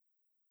possible.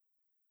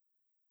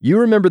 You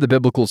remember the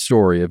biblical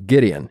story of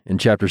Gideon in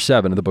chapter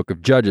 7 of the book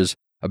of Judges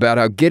about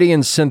how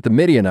Gideon sent the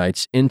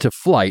Midianites into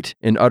flight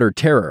in utter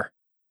terror.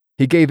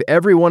 He gave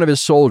every one of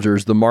his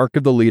soldiers the mark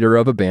of the leader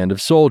of a band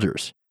of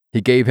soldiers. He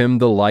gave him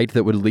the light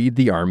that would lead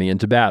the army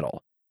into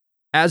battle.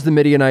 As the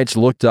Midianites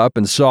looked up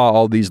and saw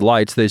all these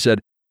lights, they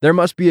said, "There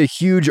must be a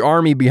huge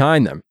army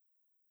behind them."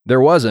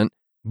 There wasn't,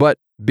 but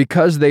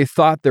because they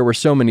thought there were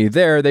so many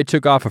there, they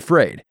took off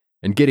afraid,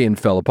 and Gideon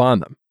fell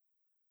upon them.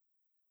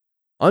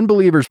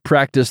 Unbelievers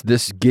practice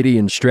this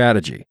Gideon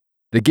strategy.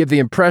 They give the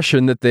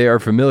impression that they are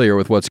familiar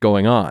with what's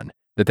going on,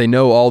 that they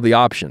know all the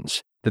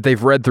options, that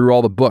they've read through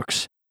all the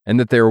books, and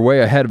that they are way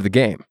ahead of the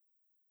game.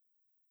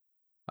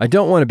 I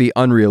don't want to be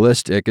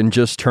unrealistic and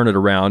just turn it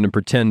around and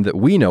pretend that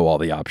we know all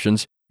the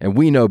options and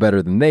we know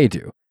better than they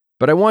do,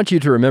 but I want you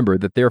to remember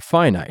that they're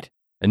finite,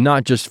 and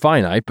not just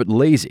finite, but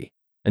lazy,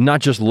 and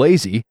not just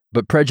lazy,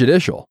 but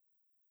prejudicial.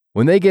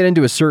 When they get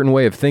into a certain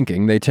way of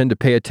thinking, they tend to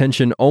pay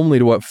attention only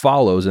to what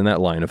follows in that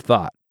line of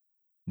thought.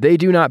 They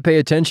do not pay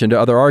attention to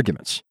other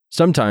arguments.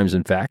 Sometimes,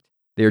 in fact,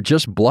 they are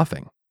just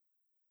bluffing.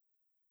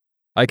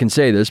 I can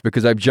say this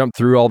because I've jumped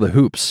through all the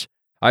hoops.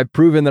 I've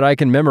proven that I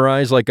can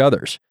memorize like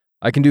others.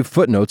 I can do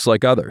footnotes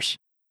like others.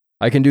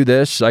 I can do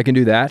this, I can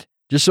do that,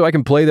 just so I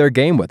can play their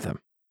game with them.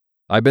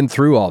 I've been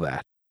through all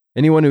that.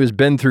 Anyone who has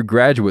been through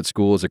graduate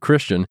school as a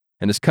Christian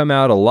and has come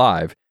out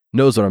alive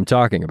knows what I'm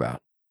talking about.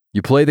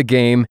 You play the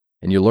game,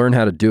 and you learn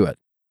how to do it.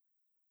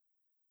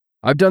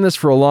 I've done this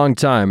for a long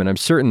time, and I'm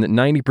certain that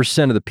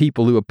 90% of the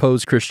people who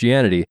oppose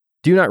Christianity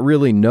do not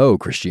really know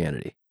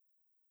Christianity.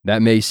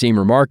 That may seem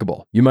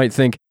remarkable. You might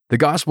think, the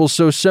gospel's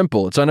so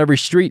simple, it's on every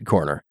street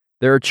corner.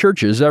 There are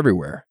churches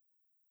everywhere.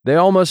 They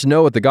all must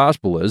know what the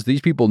gospel is.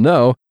 These people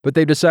know, but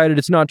they've decided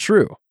it's not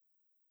true.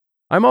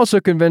 I'm also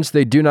convinced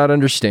they do not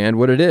understand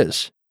what it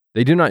is.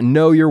 They do not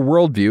know your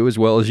worldview as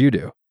well as you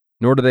do,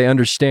 nor do they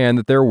understand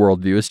that their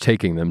worldview is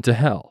taking them to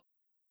hell.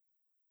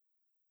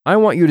 I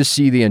want you to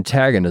see the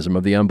antagonism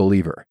of the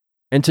unbeliever,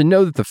 and to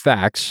know that the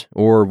facts,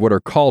 or what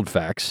are called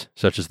facts,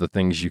 such as the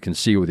things you can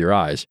see with your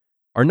eyes,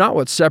 are not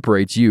what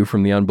separates you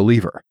from the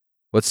unbeliever.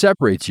 What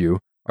separates you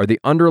are the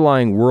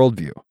underlying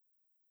worldview.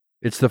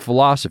 It's the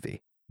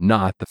philosophy,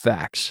 not the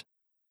facts.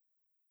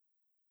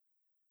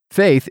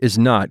 Faith is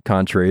not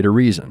contrary to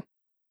reason.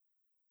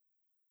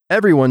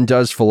 Everyone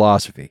does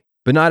philosophy,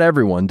 but not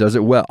everyone does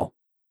it well.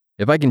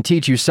 If I can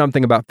teach you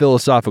something about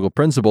philosophical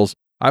principles,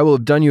 I will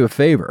have done you a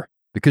favor,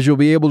 because you'll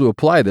be able to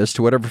apply this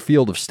to whatever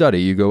field of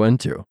study you go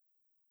into.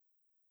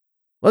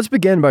 Let's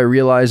begin by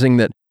realizing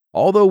that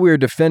although we are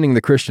defending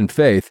the Christian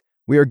faith,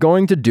 we are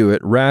going to do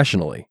it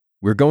rationally.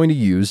 We're going to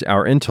use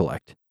our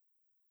intellect.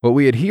 What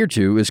we adhere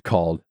to is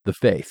called the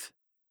faith.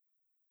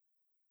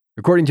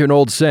 According to an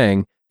old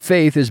saying,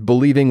 faith is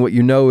believing what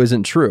you know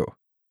isn't true.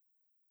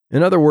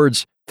 In other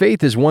words,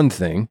 faith is one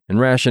thing and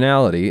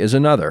rationality is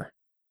another.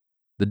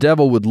 The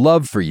devil would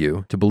love for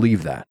you to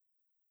believe that.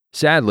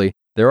 Sadly,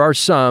 there are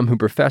some who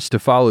profess to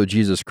follow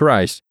Jesus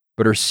Christ,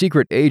 but are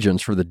secret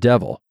agents for the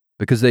devil,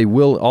 because they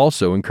will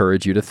also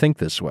encourage you to think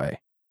this way,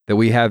 that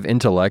we have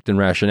intellect and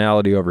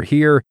rationality over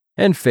here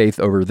and faith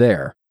over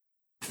there.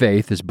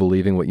 Faith is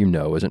believing what you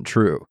know isn't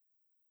true.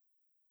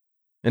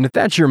 And if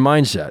that's your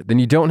mindset, then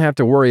you don't have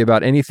to worry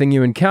about anything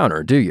you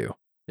encounter, do you?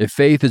 If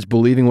faith is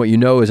believing what you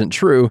know isn't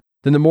true,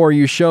 then the more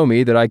you show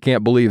me that I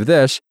can't believe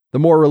this, the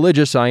more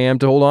religious I am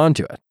to hold on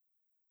to it.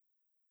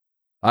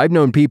 I've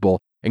known people,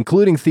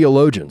 including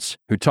theologians,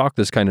 who talk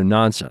this kind of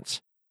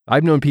nonsense.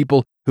 I've known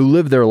people who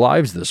live their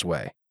lives this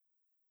way.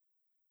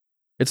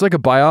 It's like a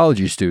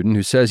biology student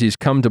who says he's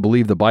come to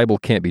believe the Bible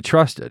can't be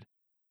trusted.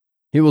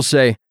 He will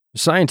say,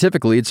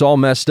 scientifically, it's all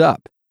messed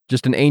up,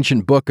 just an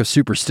ancient book of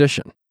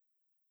superstition.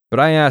 But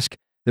I ask,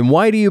 then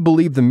why do you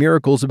believe the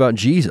miracles about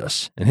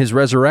Jesus and his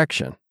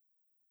resurrection?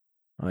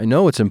 I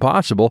know it's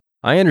impossible.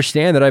 I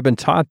understand that I've been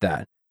taught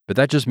that, but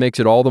that just makes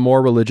it all the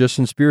more religious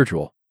and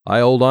spiritual. I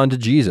hold on to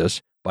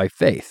Jesus by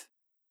faith.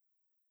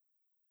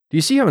 Do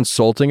you see how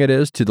insulting it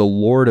is to the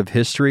Lord of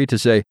history to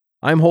say,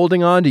 I'm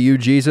holding on to you,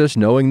 Jesus,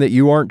 knowing that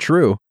you aren't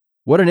true?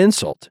 What an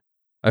insult.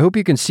 I hope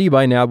you can see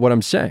by now what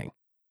I'm saying.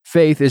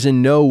 Faith is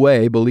in no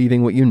way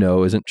believing what you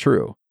know isn't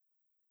true.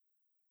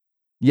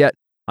 Yet,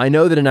 I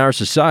know that in our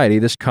society,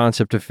 this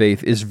concept of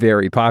faith is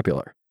very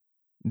popular.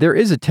 There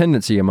is a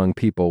tendency among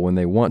people when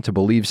they want to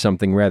believe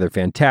something rather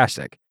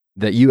fantastic,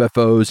 that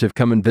UFOs have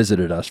come and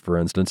visited us, for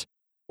instance,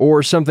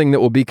 or something that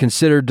will be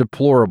considered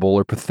deplorable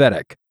or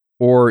pathetic,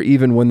 or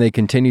even when they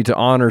continue to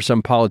honor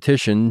some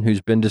politician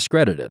who's been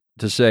discredited,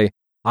 to say,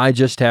 I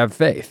just have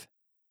faith.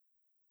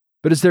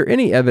 But is there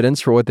any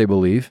evidence for what they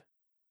believe?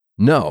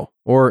 No,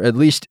 or at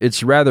least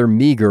it's rather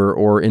meager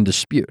or in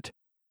dispute.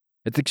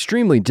 It's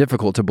extremely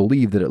difficult to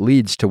believe that it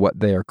leads to what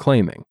they are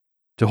claiming,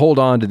 to hold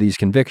on to these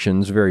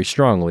convictions very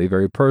strongly,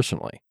 very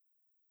personally.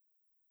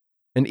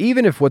 And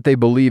even if what they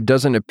believe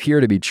doesn't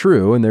appear to be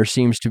true and there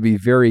seems to be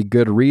very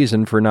good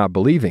reason for not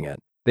believing it,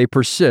 they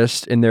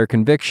persist in their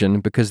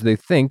conviction because they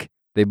think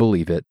they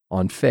believe it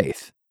on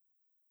faith.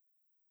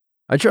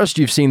 I trust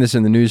you've seen this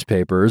in the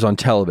newspapers, on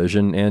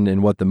television, and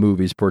in what the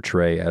movies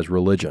portray as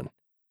religion.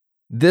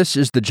 This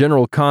is the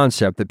general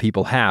concept that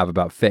people have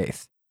about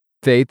faith.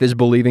 Faith is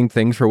believing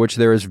things for which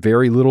there is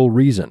very little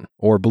reason,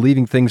 or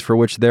believing things for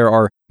which there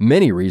are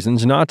many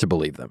reasons not to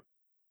believe them.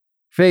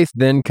 Faith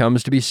then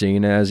comes to be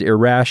seen as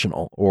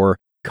irrational or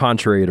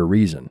contrary to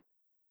reason.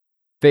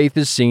 Faith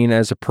is seen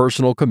as a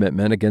personal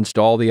commitment against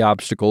all the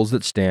obstacles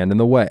that stand in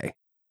the way,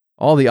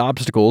 all the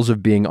obstacles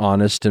of being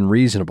honest and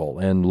reasonable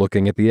and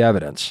looking at the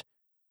evidence.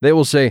 They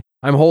will say,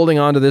 I'm holding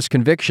on to this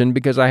conviction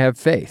because I have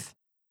faith.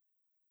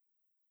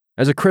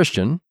 As a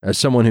Christian, as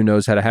someone who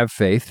knows how to have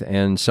faith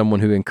and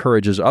someone who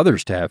encourages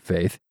others to have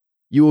faith,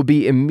 you will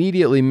be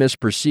immediately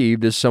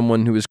misperceived as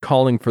someone who is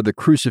calling for the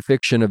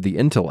crucifixion of the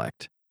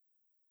intellect.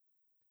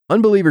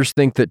 Unbelievers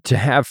think that to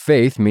have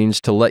faith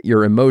means to let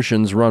your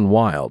emotions run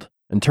wild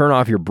and turn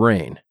off your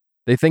brain.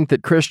 They think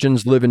that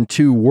Christians live in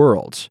two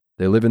worlds.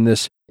 They live in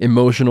this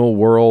emotional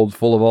world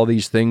full of all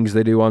these things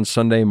they do on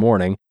Sunday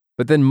morning,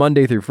 but then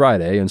Monday through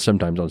Friday, and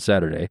sometimes on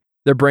Saturday,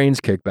 their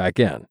brains kick back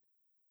in.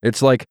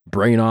 It's like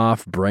brain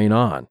off, brain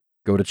on.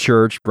 Go to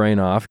church, brain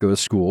off. Go to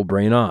school,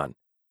 brain on.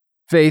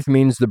 Faith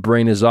means the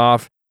brain is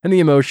off and the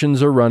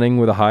emotions are running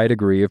with a high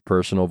degree of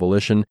personal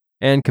volition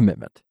and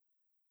commitment.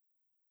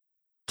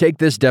 Take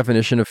this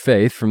definition of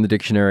faith from the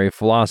Dictionary of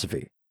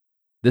Philosophy.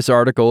 This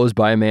article is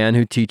by a man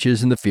who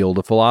teaches in the field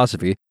of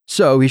philosophy,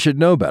 so he should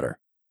know better.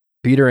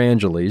 Peter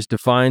Angeles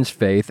defines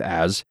faith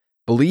as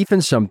belief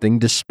in something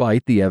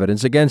despite the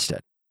evidence against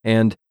it,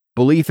 and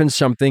belief in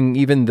something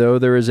even though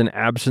there is an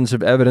absence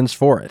of evidence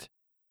for it.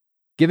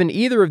 Given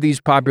either of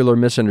these popular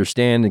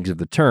misunderstandings of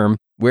the term,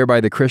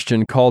 whereby the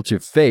Christian call to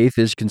faith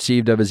is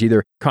conceived of as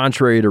either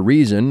contrary to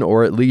reason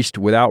or at least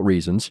without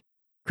reasons,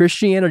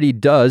 Christianity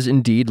does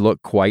indeed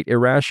look quite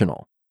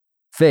irrational.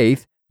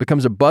 Faith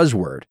becomes a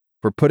buzzword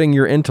for putting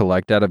your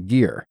intellect out of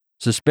gear,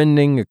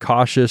 suspending a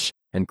cautious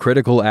and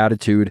critical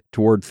attitude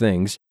toward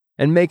things,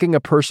 and making a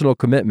personal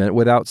commitment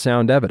without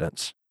sound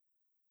evidence.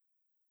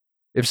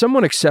 If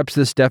someone accepts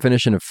this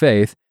definition of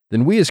faith,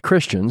 then we as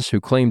Christians who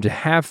claim to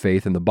have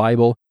faith in the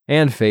Bible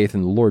and faith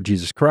in the Lord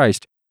Jesus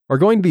Christ are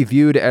going to be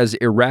viewed as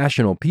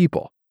irrational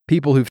people,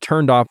 people who've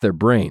turned off their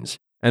brains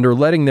and are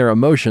letting their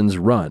emotions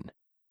run,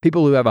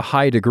 people who have a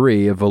high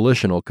degree of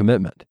volitional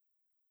commitment.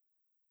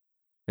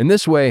 In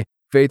this way,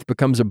 faith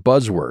becomes a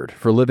buzzword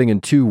for living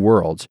in two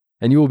worlds,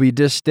 and you will be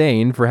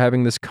disdained for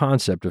having this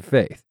concept of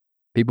faith.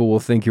 People will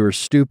think you are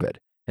stupid,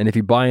 and if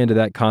you buy into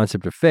that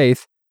concept of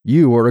faith,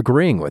 you are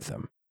agreeing with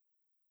them.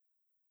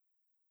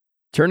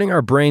 Turning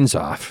our brains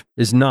off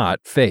is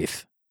not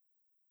faith.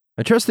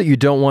 I trust that you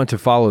don't want to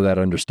follow that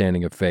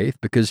understanding of faith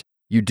because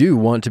you do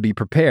want to be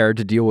prepared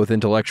to deal with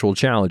intellectual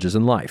challenges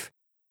in life.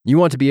 You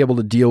want to be able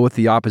to deal with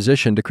the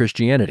opposition to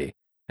Christianity,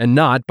 and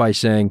not by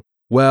saying,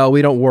 well,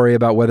 we don't worry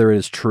about whether it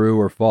is true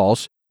or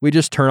false. We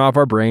just turn off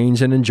our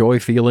brains and enjoy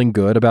feeling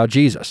good about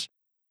Jesus.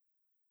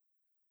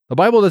 The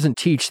Bible doesn't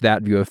teach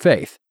that view of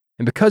faith,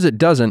 and because it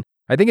doesn't,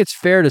 I think it's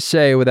fair to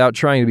say, without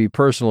trying to be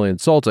personally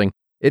insulting,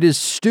 it is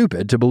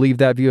stupid to believe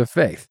that view of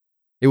faith.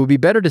 It would be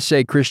better to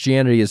say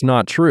Christianity is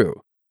not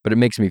true, but it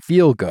makes me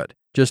feel good,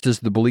 just as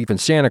the belief in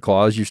Santa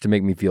Claus used to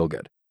make me feel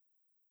good.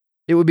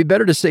 It would be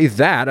better to say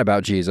that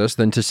about Jesus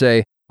than to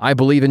say, I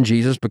believe in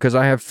Jesus because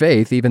I have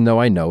faith even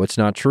though I know it's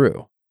not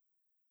true.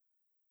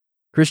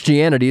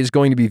 Christianity is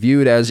going to be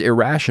viewed as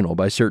irrational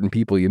by certain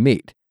people you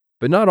meet,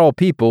 but not all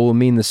people will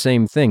mean the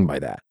same thing by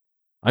that.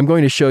 I'm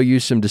going to show you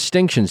some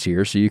distinctions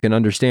here so you can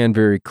understand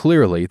very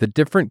clearly the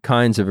different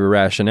kinds of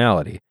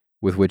irrationality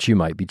with which you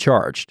might be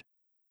charged.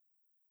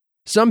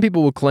 Some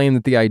people will claim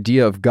that the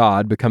idea of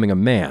God becoming a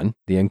man,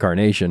 the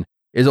incarnation,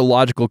 is a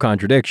logical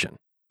contradiction.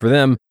 For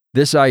them,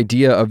 this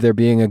idea of there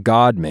being a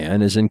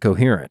God-man is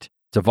incoherent.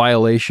 It's a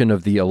violation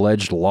of the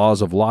alleged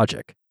laws of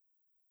logic.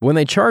 When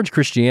they charge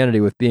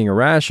Christianity with being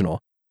irrational,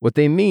 what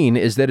they mean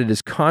is that it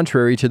is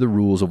contrary to the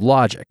rules of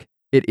logic.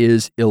 It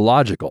is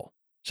illogical.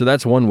 So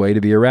that's one way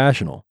to be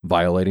irrational,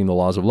 violating the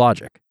laws of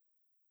logic.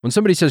 When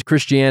somebody says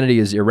Christianity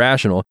is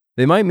irrational,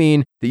 they might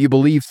mean that you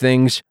believe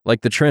things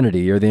like the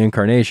Trinity or the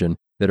Incarnation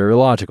that are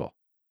illogical.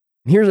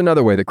 Here's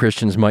another way that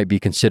Christians might be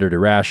considered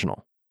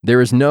irrational.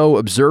 There is no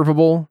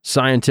observable,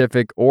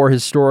 scientific, or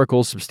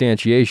historical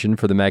substantiation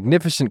for the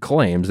magnificent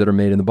claims that are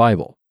made in the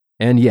Bible,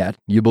 and yet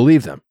you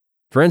believe them.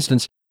 For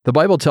instance, the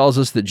Bible tells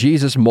us that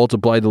Jesus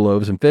multiplied the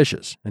loaves and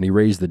fishes, and he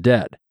raised the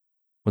dead.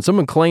 When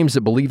someone claims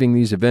that believing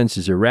these events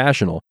is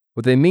irrational,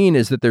 what they mean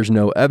is that there's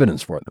no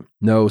evidence for them,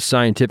 no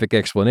scientific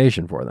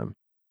explanation for them.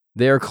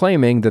 They are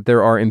claiming that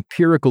there are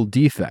empirical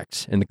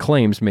defects in the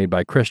claims made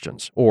by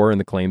Christians, or in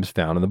the claims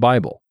found in the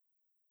Bible.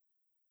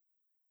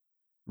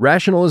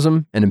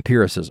 Rationalism and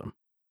empiricism.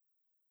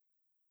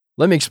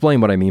 Let me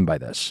explain what I mean by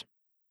this.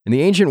 In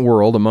the ancient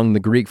world, among the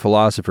Greek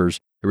philosophers,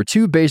 there were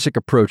two basic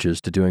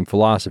approaches to doing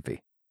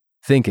philosophy.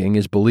 Thinking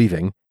is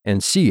believing,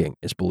 and seeing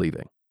is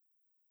believing.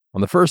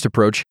 On the first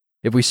approach,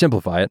 if we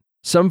simplify it,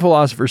 some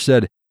philosophers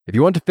said, if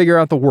you want to figure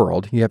out the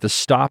world, you have to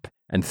stop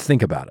and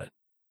think about it.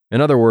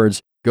 In other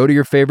words, go to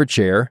your favorite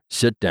chair,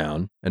 sit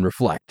down, and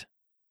reflect.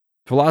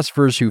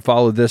 Philosophers who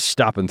followed this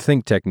stop and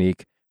think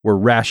technique were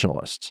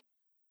rationalists.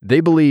 They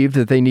believed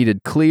that they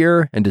needed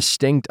clear and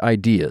distinct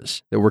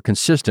ideas that were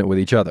consistent with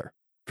each other.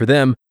 For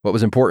them, what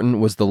was important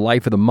was the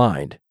life of the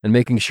mind and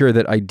making sure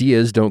that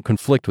ideas don't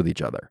conflict with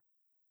each other.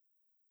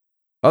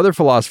 Other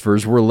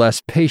philosophers were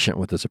less patient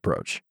with this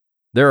approach.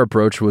 Their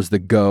approach was the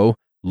go,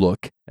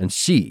 look, and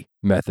see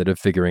method of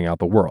figuring out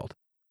the world.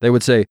 They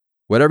would say,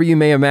 whatever you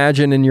may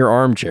imagine in your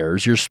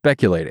armchairs, you're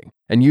speculating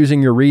and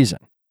using your reason.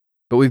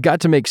 But we've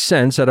got to make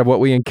sense out of what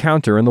we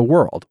encounter in the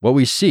world, what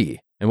we see,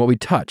 and what we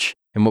touch,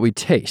 and what we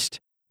taste.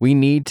 We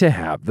need to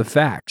have the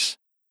facts.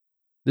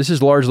 This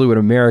is largely what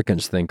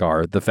Americans think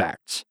are the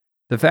facts.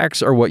 The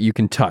facts are what you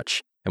can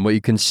touch and what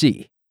you can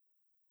see.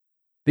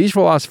 These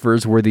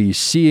philosophers were the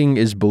seeing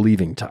is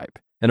believing type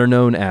and are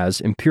known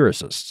as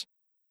empiricists.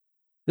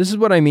 This is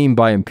what I mean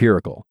by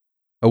empirical,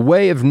 a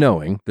way of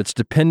knowing that's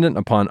dependent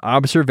upon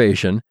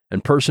observation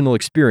and personal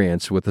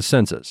experience with the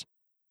senses.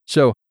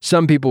 So,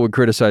 some people would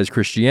criticize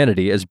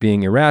Christianity as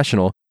being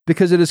irrational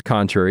because it is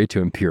contrary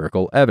to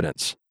empirical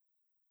evidence.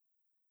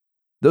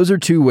 Those are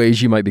two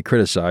ways you might be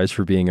criticized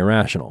for being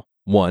irrational.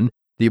 One,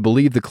 that you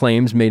believe the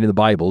claims made in the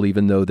Bible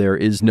even though there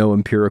is no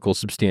empirical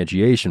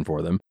substantiation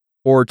for them.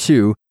 Or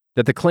two,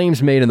 that the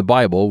claims made in the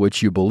Bible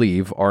which you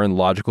believe are in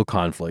logical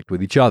conflict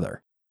with each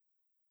other.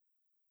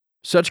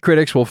 Such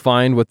critics will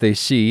find what they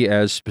see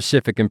as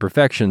specific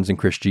imperfections in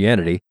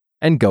Christianity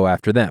and go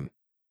after them.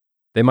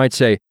 They might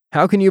say,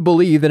 how can you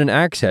believe that an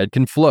axe head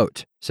can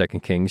float? 2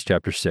 Kings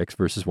chapter 6,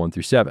 verses 1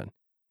 through 7.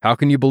 How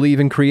can you believe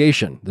in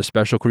creation, the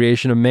special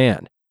creation of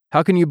man?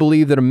 How can you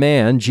believe that a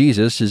man,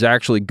 Jesus, is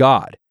actually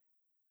God?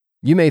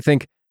 You may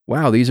think,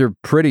 wow, these are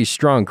pretty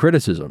strong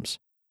criticisms,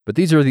 but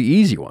these are the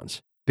easy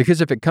ones,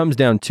 because if it comes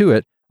down to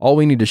it, all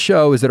we need to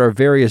show is that our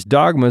various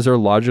dogmas are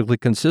logically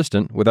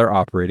consistent with our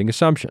operating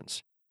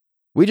assumptions.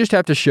 We just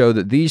have to show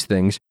that these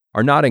things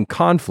are not in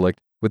conflict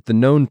with the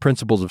known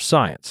principles of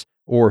science,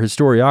 or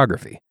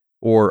historiography,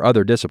 or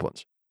other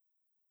disciplines.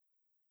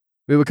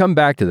 We will come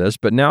back to this,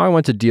 but now I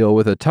want to deal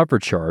with a tougher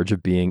charge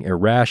of being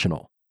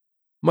irrational.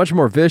 Much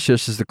more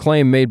vicious is the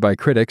claim made by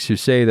critics who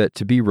say that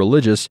to be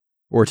religious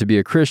or to be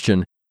a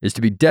Christian is to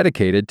be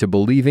dedicated to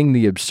believing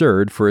the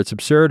absurd for its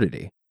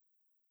absurdity.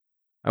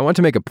 I want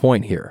to make a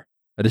point here,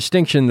 a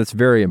distinction that's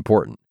very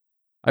important.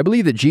 I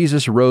believe that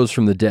Jesus rose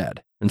from the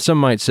dead, and some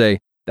might say,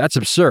 that's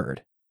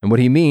absurd, and what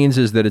he means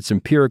is that it's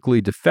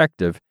empirically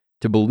defective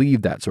to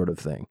believe that sort of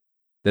thing,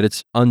 that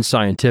it's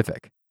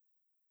unscientific.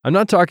 I'm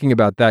not talking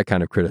about that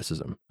kind of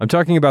criticism. I'm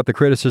talking about the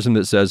criticism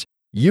that says,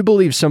 you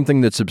believe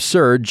something that's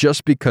absurd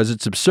just because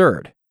it's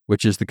absurd,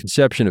 which is the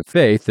conception of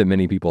faith that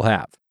many people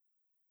have.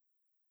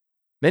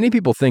 Many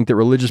people think that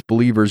religious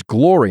believers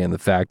glory in the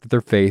fact that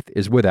their faith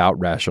is without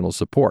rational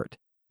support,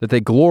 that they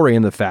glory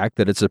in the fact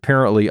that it's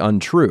apparently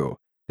untrue,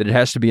 that it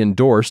has to be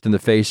endorsed in the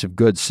face of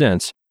good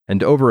sense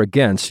and over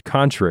against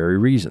contrary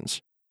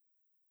reasons.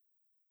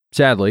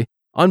 Sadly,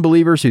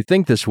 unbelievers who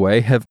think this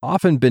way have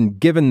often been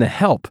given the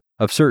help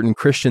of certain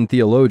Christian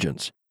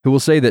theologians who will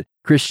say that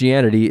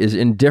Christianity is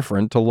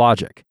indifferent to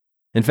logic.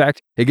 In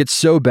fact, it gets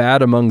so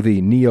bad among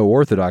the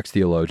neo-Orthodox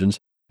theologians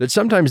that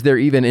sometimes they're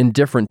even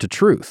indifferent to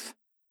truth.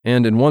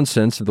 And in one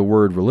sense of the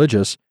word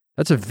religious,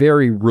 that's a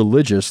very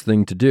religious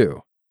thing to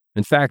do.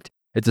 In fact,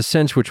 it's a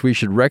sense which we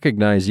should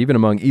recognize even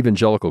among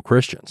evangelical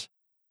Christians.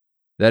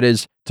 That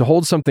is, to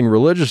hold something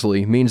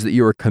religiously means that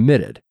you are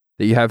committed,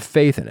 that you have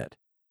faith in it,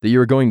 that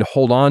you are going to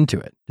hold on to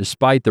it,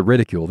 despite the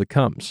ridicule that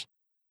comes.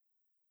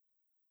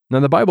 Now,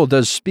 the Bible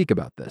does speak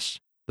about this.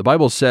 The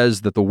Bible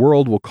says that the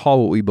world will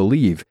call what we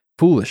believe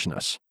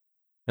foolishness.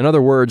 In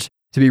other words,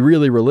 to be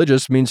really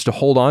religious means to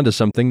hold on to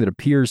something that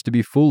appears to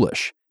be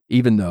foolish,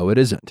 even though it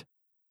isn't.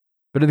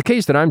 But in the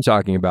case that I'm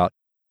talking about,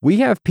 we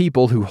have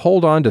people who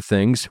hold on to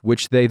things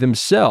which they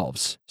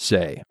themselves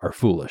say are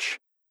foolish.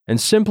 And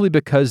simply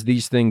because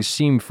these things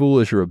seem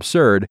foolish or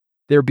absurd,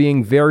 they're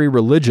being very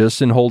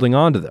religious in holding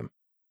on to them.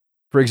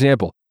 For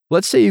example,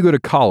 let's say you go to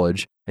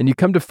college and you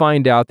come to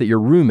find out that your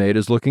roommate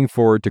is looking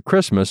forward to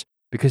Christmas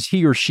because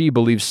he or she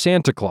believes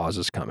Santa Claus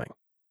is coming.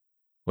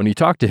 When you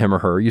talk to him or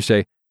her, you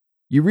say,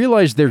 "You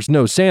realize there's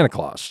no Santa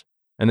Claus?"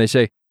 And they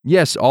say,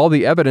 "Yes, all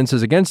the evidence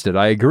is against it,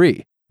 I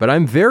agree. But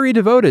I'm very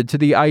devoted to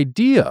the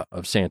idea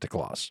of Santa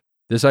Claus.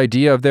 This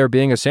idea of there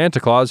being a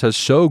Santa Claus has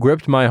so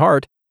gripped my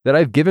heart that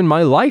I've given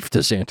my life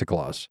to Santa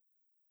Claus."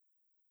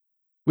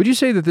 Would you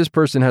say that this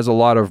person has a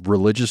lot of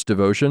religious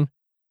devotion?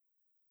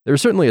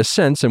 There's certainly a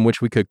sense in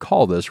which we could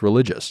call this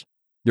religious.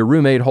 Your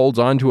roommate holds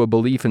on to a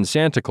belief in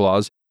Santa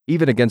Claus,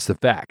 even against the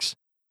facts.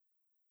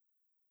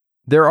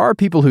 There are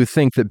people who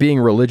think that being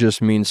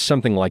religious means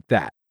something like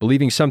that,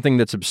 believing something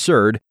that's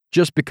absurd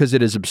just because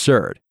it is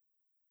absurd.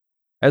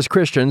 As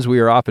Christians, we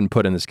are often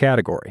put in this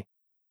category.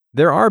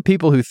 There are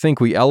people who think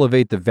we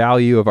elevate the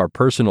value of our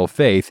personal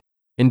faith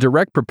in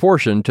direct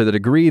proportion to the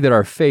degree that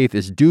our faith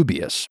is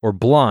dubious or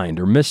blind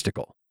or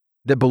mystical,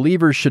 that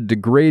believers should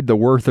degrade the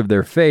worth of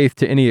their faith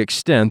to any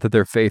extent that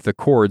their faith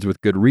accords with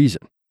good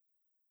reason.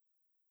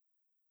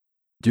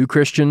 Do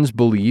Christians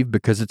believe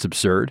because it's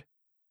absurd?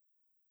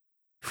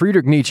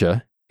 Friedrich Nietzsche,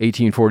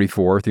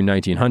 1844 through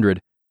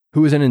 1900,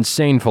 who was an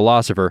insane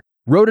philosopher,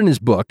 wrote in his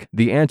book,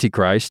 The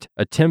Antichrist,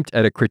 Attempt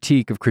at a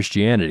Critique of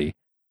Christianity,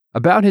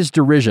 about his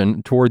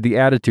derision toward the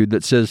attitude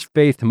that says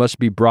faith must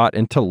be brought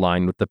into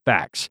line with the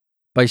facts,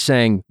 by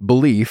saying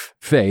belief,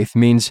 faith,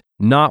 means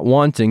not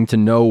wanting to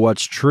know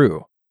what's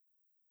true.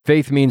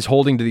 Faith means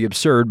holding to the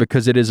absurd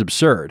because it is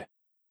absurd.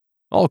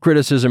 All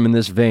criticism in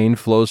this vein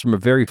flows from a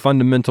very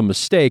fundamental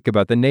mistake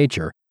about the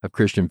nature of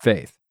Christian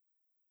faith.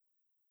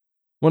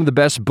 One of the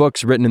best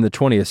books written in the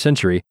 20th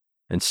century,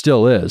 and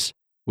still is,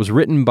 was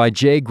written by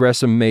J.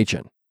 Gresham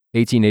Machen,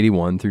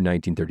 1881 through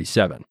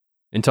 1937,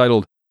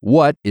 entitled,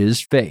 What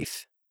is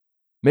Faith?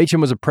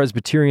 Machen was a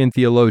Presbyterian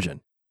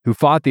theologian who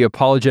fought the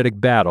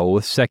apologetic battle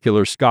with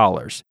secular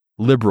scholars,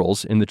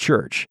 liberals in the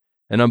church,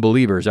 and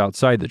unbelievers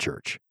outside the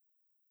church.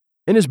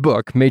 In his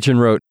book, Machen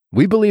wrote,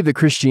 "We believe that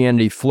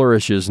Christianity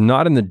flourishes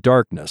not in the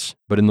darkness,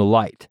 but in the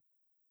light."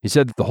 He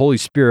said that the Holy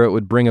Spirit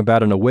would bring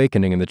about an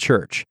awakening in the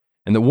church,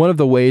 and that one of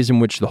the ways in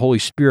which the Holy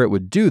Spirit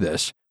would do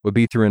this would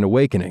be through an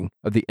awakening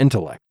of the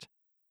intellect.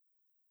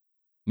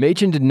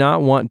 Machen did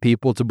not want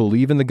people to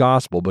believe in the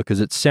gospel because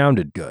it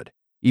sounded good,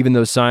 even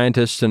though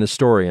scientists and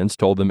historians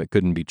told them it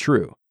couldn't be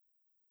true.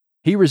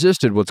 He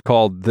resisted what's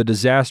called the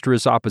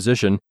disastrous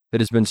opposition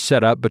that has been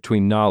set up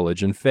between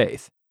knowledge and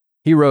faith.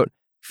 He wrote,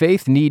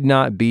 "Faith need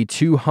not be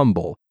too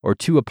humble or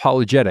too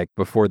apologetic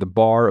before the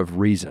bar of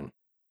reason.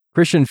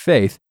 Christian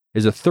faith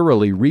is a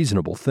thoroughly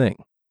reasonable thing."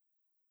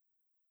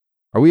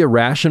 Are we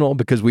irrational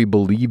because we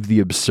believe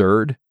the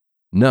absurd?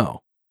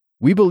 No.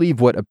 We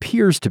believe what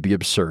appears to be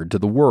absurd to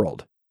the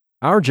world.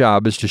 Our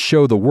job is to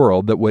show the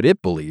world that what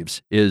it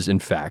believes is, in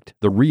fact,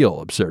 the real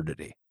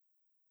absurdity.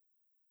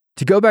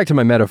 To go back to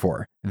my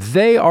metaphor,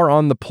 they are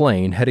on the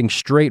plane heading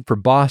straight for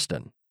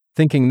Boston,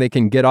 thinking they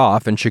can get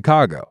off in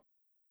Chicago.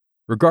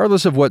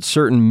 Regardless of what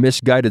certain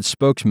misguided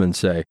spokesmen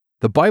say,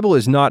 the Bible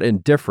is not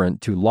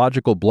indifferent to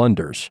logical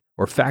blunders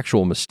or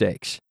factual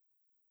mistakes.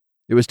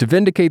 It was to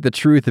vindicate the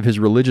truth of his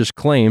religious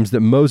claims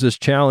that Moses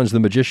challenged the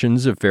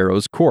magicians of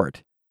Pharaoh's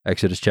court,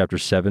 Exodus chapter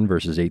 7,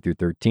 verses 8 through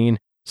 13,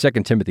 2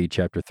 Timothy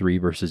chapter 3,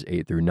 verses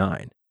 8 through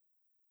 9.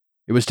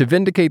 It was to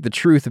vindicate the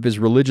truth of his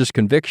religious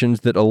convictions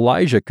that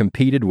Elijah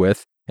competed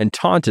with and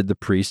taunted the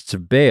priests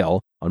of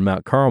Baal on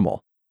Mount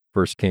Carmel,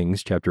 1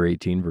 Kings chapter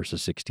 18,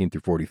 verses 16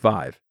 through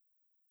 45.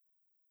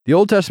 The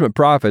Old Testament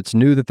prophets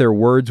knew that their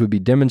words would be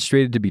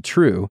demonstrated to be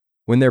true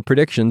when their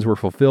predictions were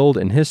fulfilled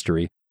in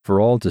history for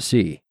all to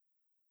see.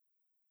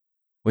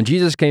 When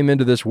Jesus came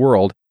into this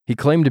world, he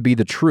claimed to be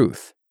the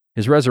truth.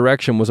 His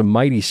resurrection was a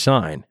mighty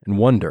sign and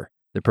wonder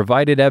that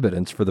provided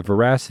evidence for the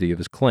veracity of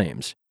his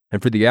claims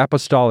and for the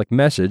apostolic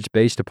message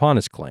based upon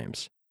his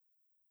claims.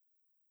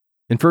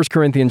 In 1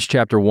 Corinthians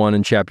chapter 1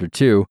 and chapter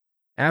 2,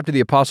 after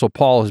the Apostle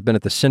Paul has been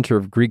at the center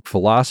of Greek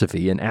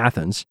philosophy in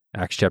Athens,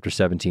 Acts chapter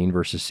 17,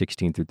 verses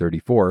 16 through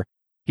 34,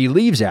 he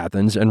leaves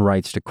Athens and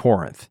writes to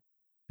Corinth.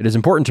 It is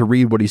important to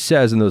read what he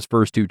says in those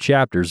first two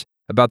chapters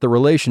about the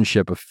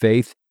relationship of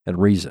faith and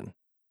reason.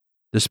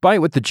 Despite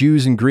what the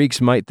Jews and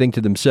Greeks might think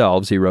to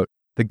themselves, he wrote,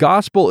 "The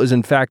gospel is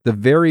in fact the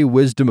very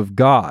wisdom of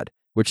God,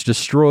 which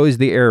destroys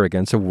the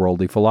arrogance of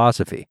worldly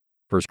philosophy."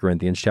 1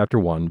 Corinthians chapter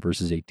 1,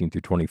 verses 18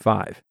 through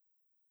 25.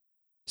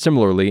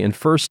 Similarly, in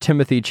 1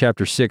 Timothy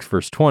chapter 6,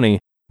 verse 20,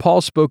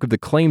 Paul spoke of the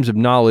claims of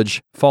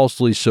knowledge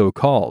falsely so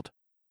called.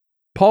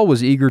 Paul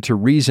was eager to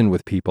reason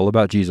with people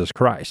about Jesus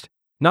Christ,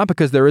 not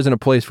because there isn't a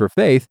place for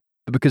faith,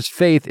 but because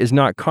faith is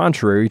not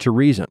contrary to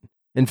reason.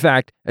 In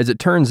fact, as it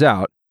turns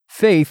out,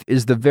 faith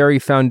is the very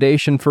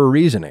foundation for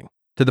reasoning,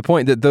 to the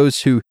point that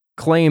those who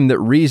claim that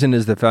reason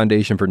is the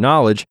foundation for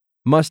knowledge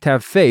must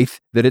have faith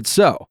that it's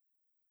so.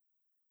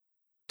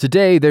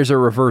 Today, there's a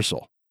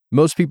reversal.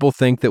 Most people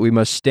think that we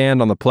must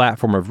stand on the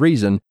platform of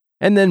reason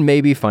and then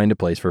maybe find a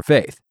place for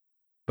faith.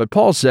 But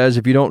Paul says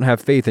if you don't have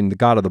faith in the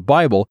God of the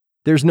Bible,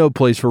 there's no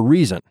place for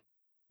reason.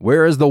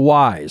 Where is the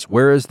wise?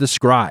 Where is the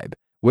scribe?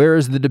 Where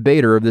is the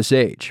debater of this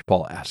age?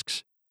 Paul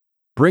asks.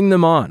 Bring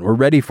them on. We're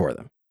ready for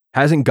them.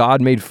 Hasn't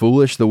God made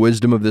foolish the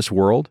wisdom of this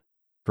world?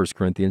 1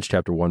 Corinthians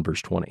chapter 1,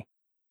 verse 20.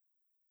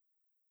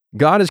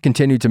 God has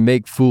continued to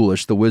make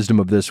foolish the wisdom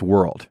of this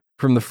world,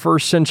 from the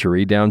first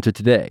century down to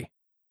today.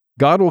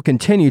 God will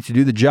continue to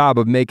do the job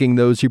of making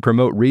those who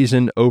promote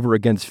reason over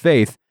against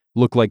faith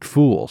look like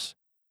fools.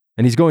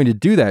 And He's going to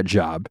do that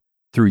job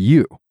through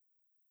you.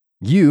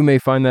 You may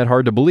find that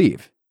hard to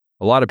believe.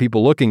 A lot of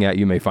people looking at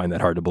you may find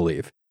that hard to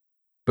believe.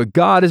 But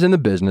God is in the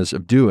business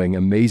of doing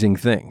amazing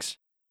things.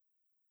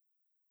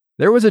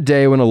 There was a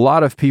day when a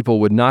lot of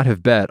people would not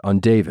have bet on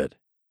David.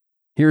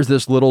 Here's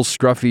this little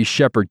scruffy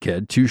shepherd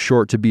kid, too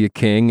short to be a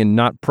king and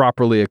not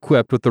properly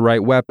equipped with the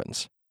right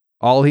weapons.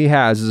 All he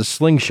has is a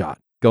slingshot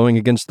going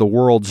against the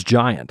world's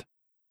giant.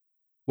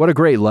 What a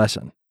great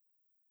lesson.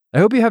 I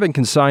hope you haven't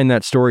consigned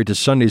that story to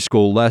Sunday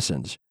school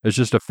lessons as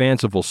just a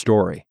fanciful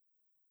story.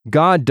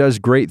 God does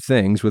great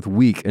things with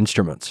weak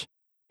instruments.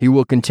 He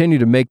will continue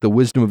to make the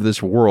wisdom of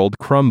this world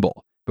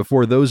crumble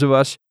before those of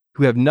us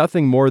who have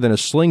nothing more than a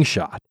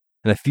slingshot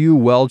and a few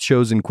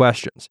well-chosen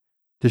questions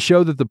to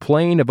show that the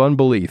plane of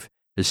unbelief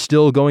is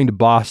still going to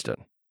Boston,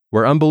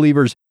 where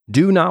unbelievers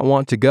do not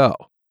want to go,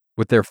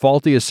 with their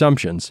faulty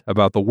assumptions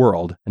about the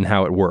world and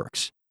how it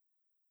works.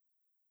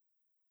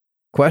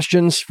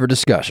 Questions for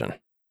discussion.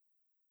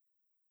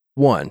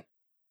 1.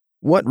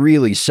 What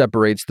really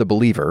separates the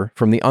believer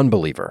from the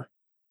unbeliever?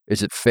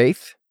 Is it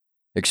faith?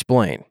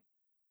 Explain.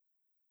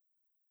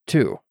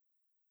 2.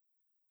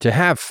 To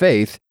have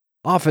faith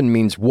often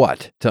means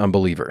what to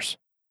unbelievers?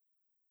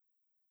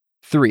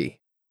 3.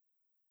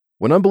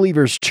 When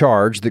unbelievers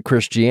charge that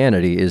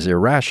Christianity is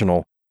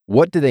irrational,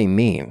 what do they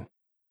mean?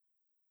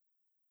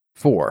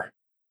 4.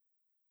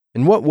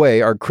 In what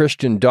way are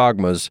Christian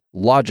dogmas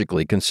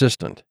logically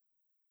consistent?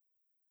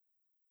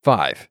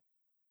 5.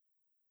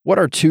 What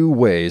are 2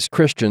 ways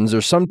Christians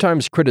are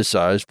sometimes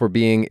criticized for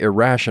being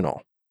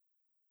irrational?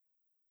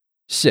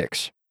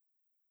 6.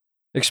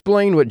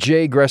 Explain what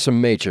J. Gresham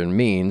Machen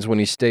means when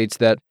he states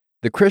that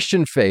the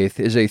Christian faith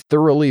is a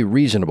thoroughly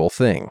reasonable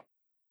thing.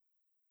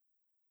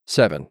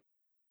 7.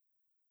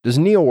 Does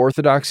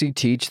neo-orthodoxy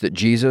teach that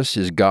Jesus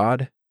is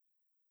God?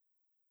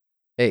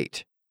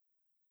 8.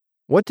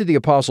 What did the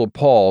Apostle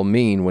Paul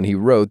mean when he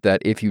wrote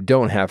that if you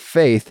don't have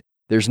faith,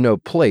 there's no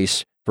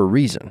place for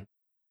reason?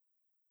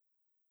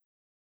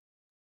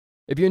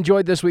 If you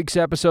enjoyed this week's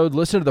episode,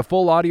 listen to the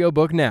full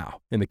audiobook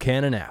now in the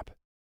Canon app.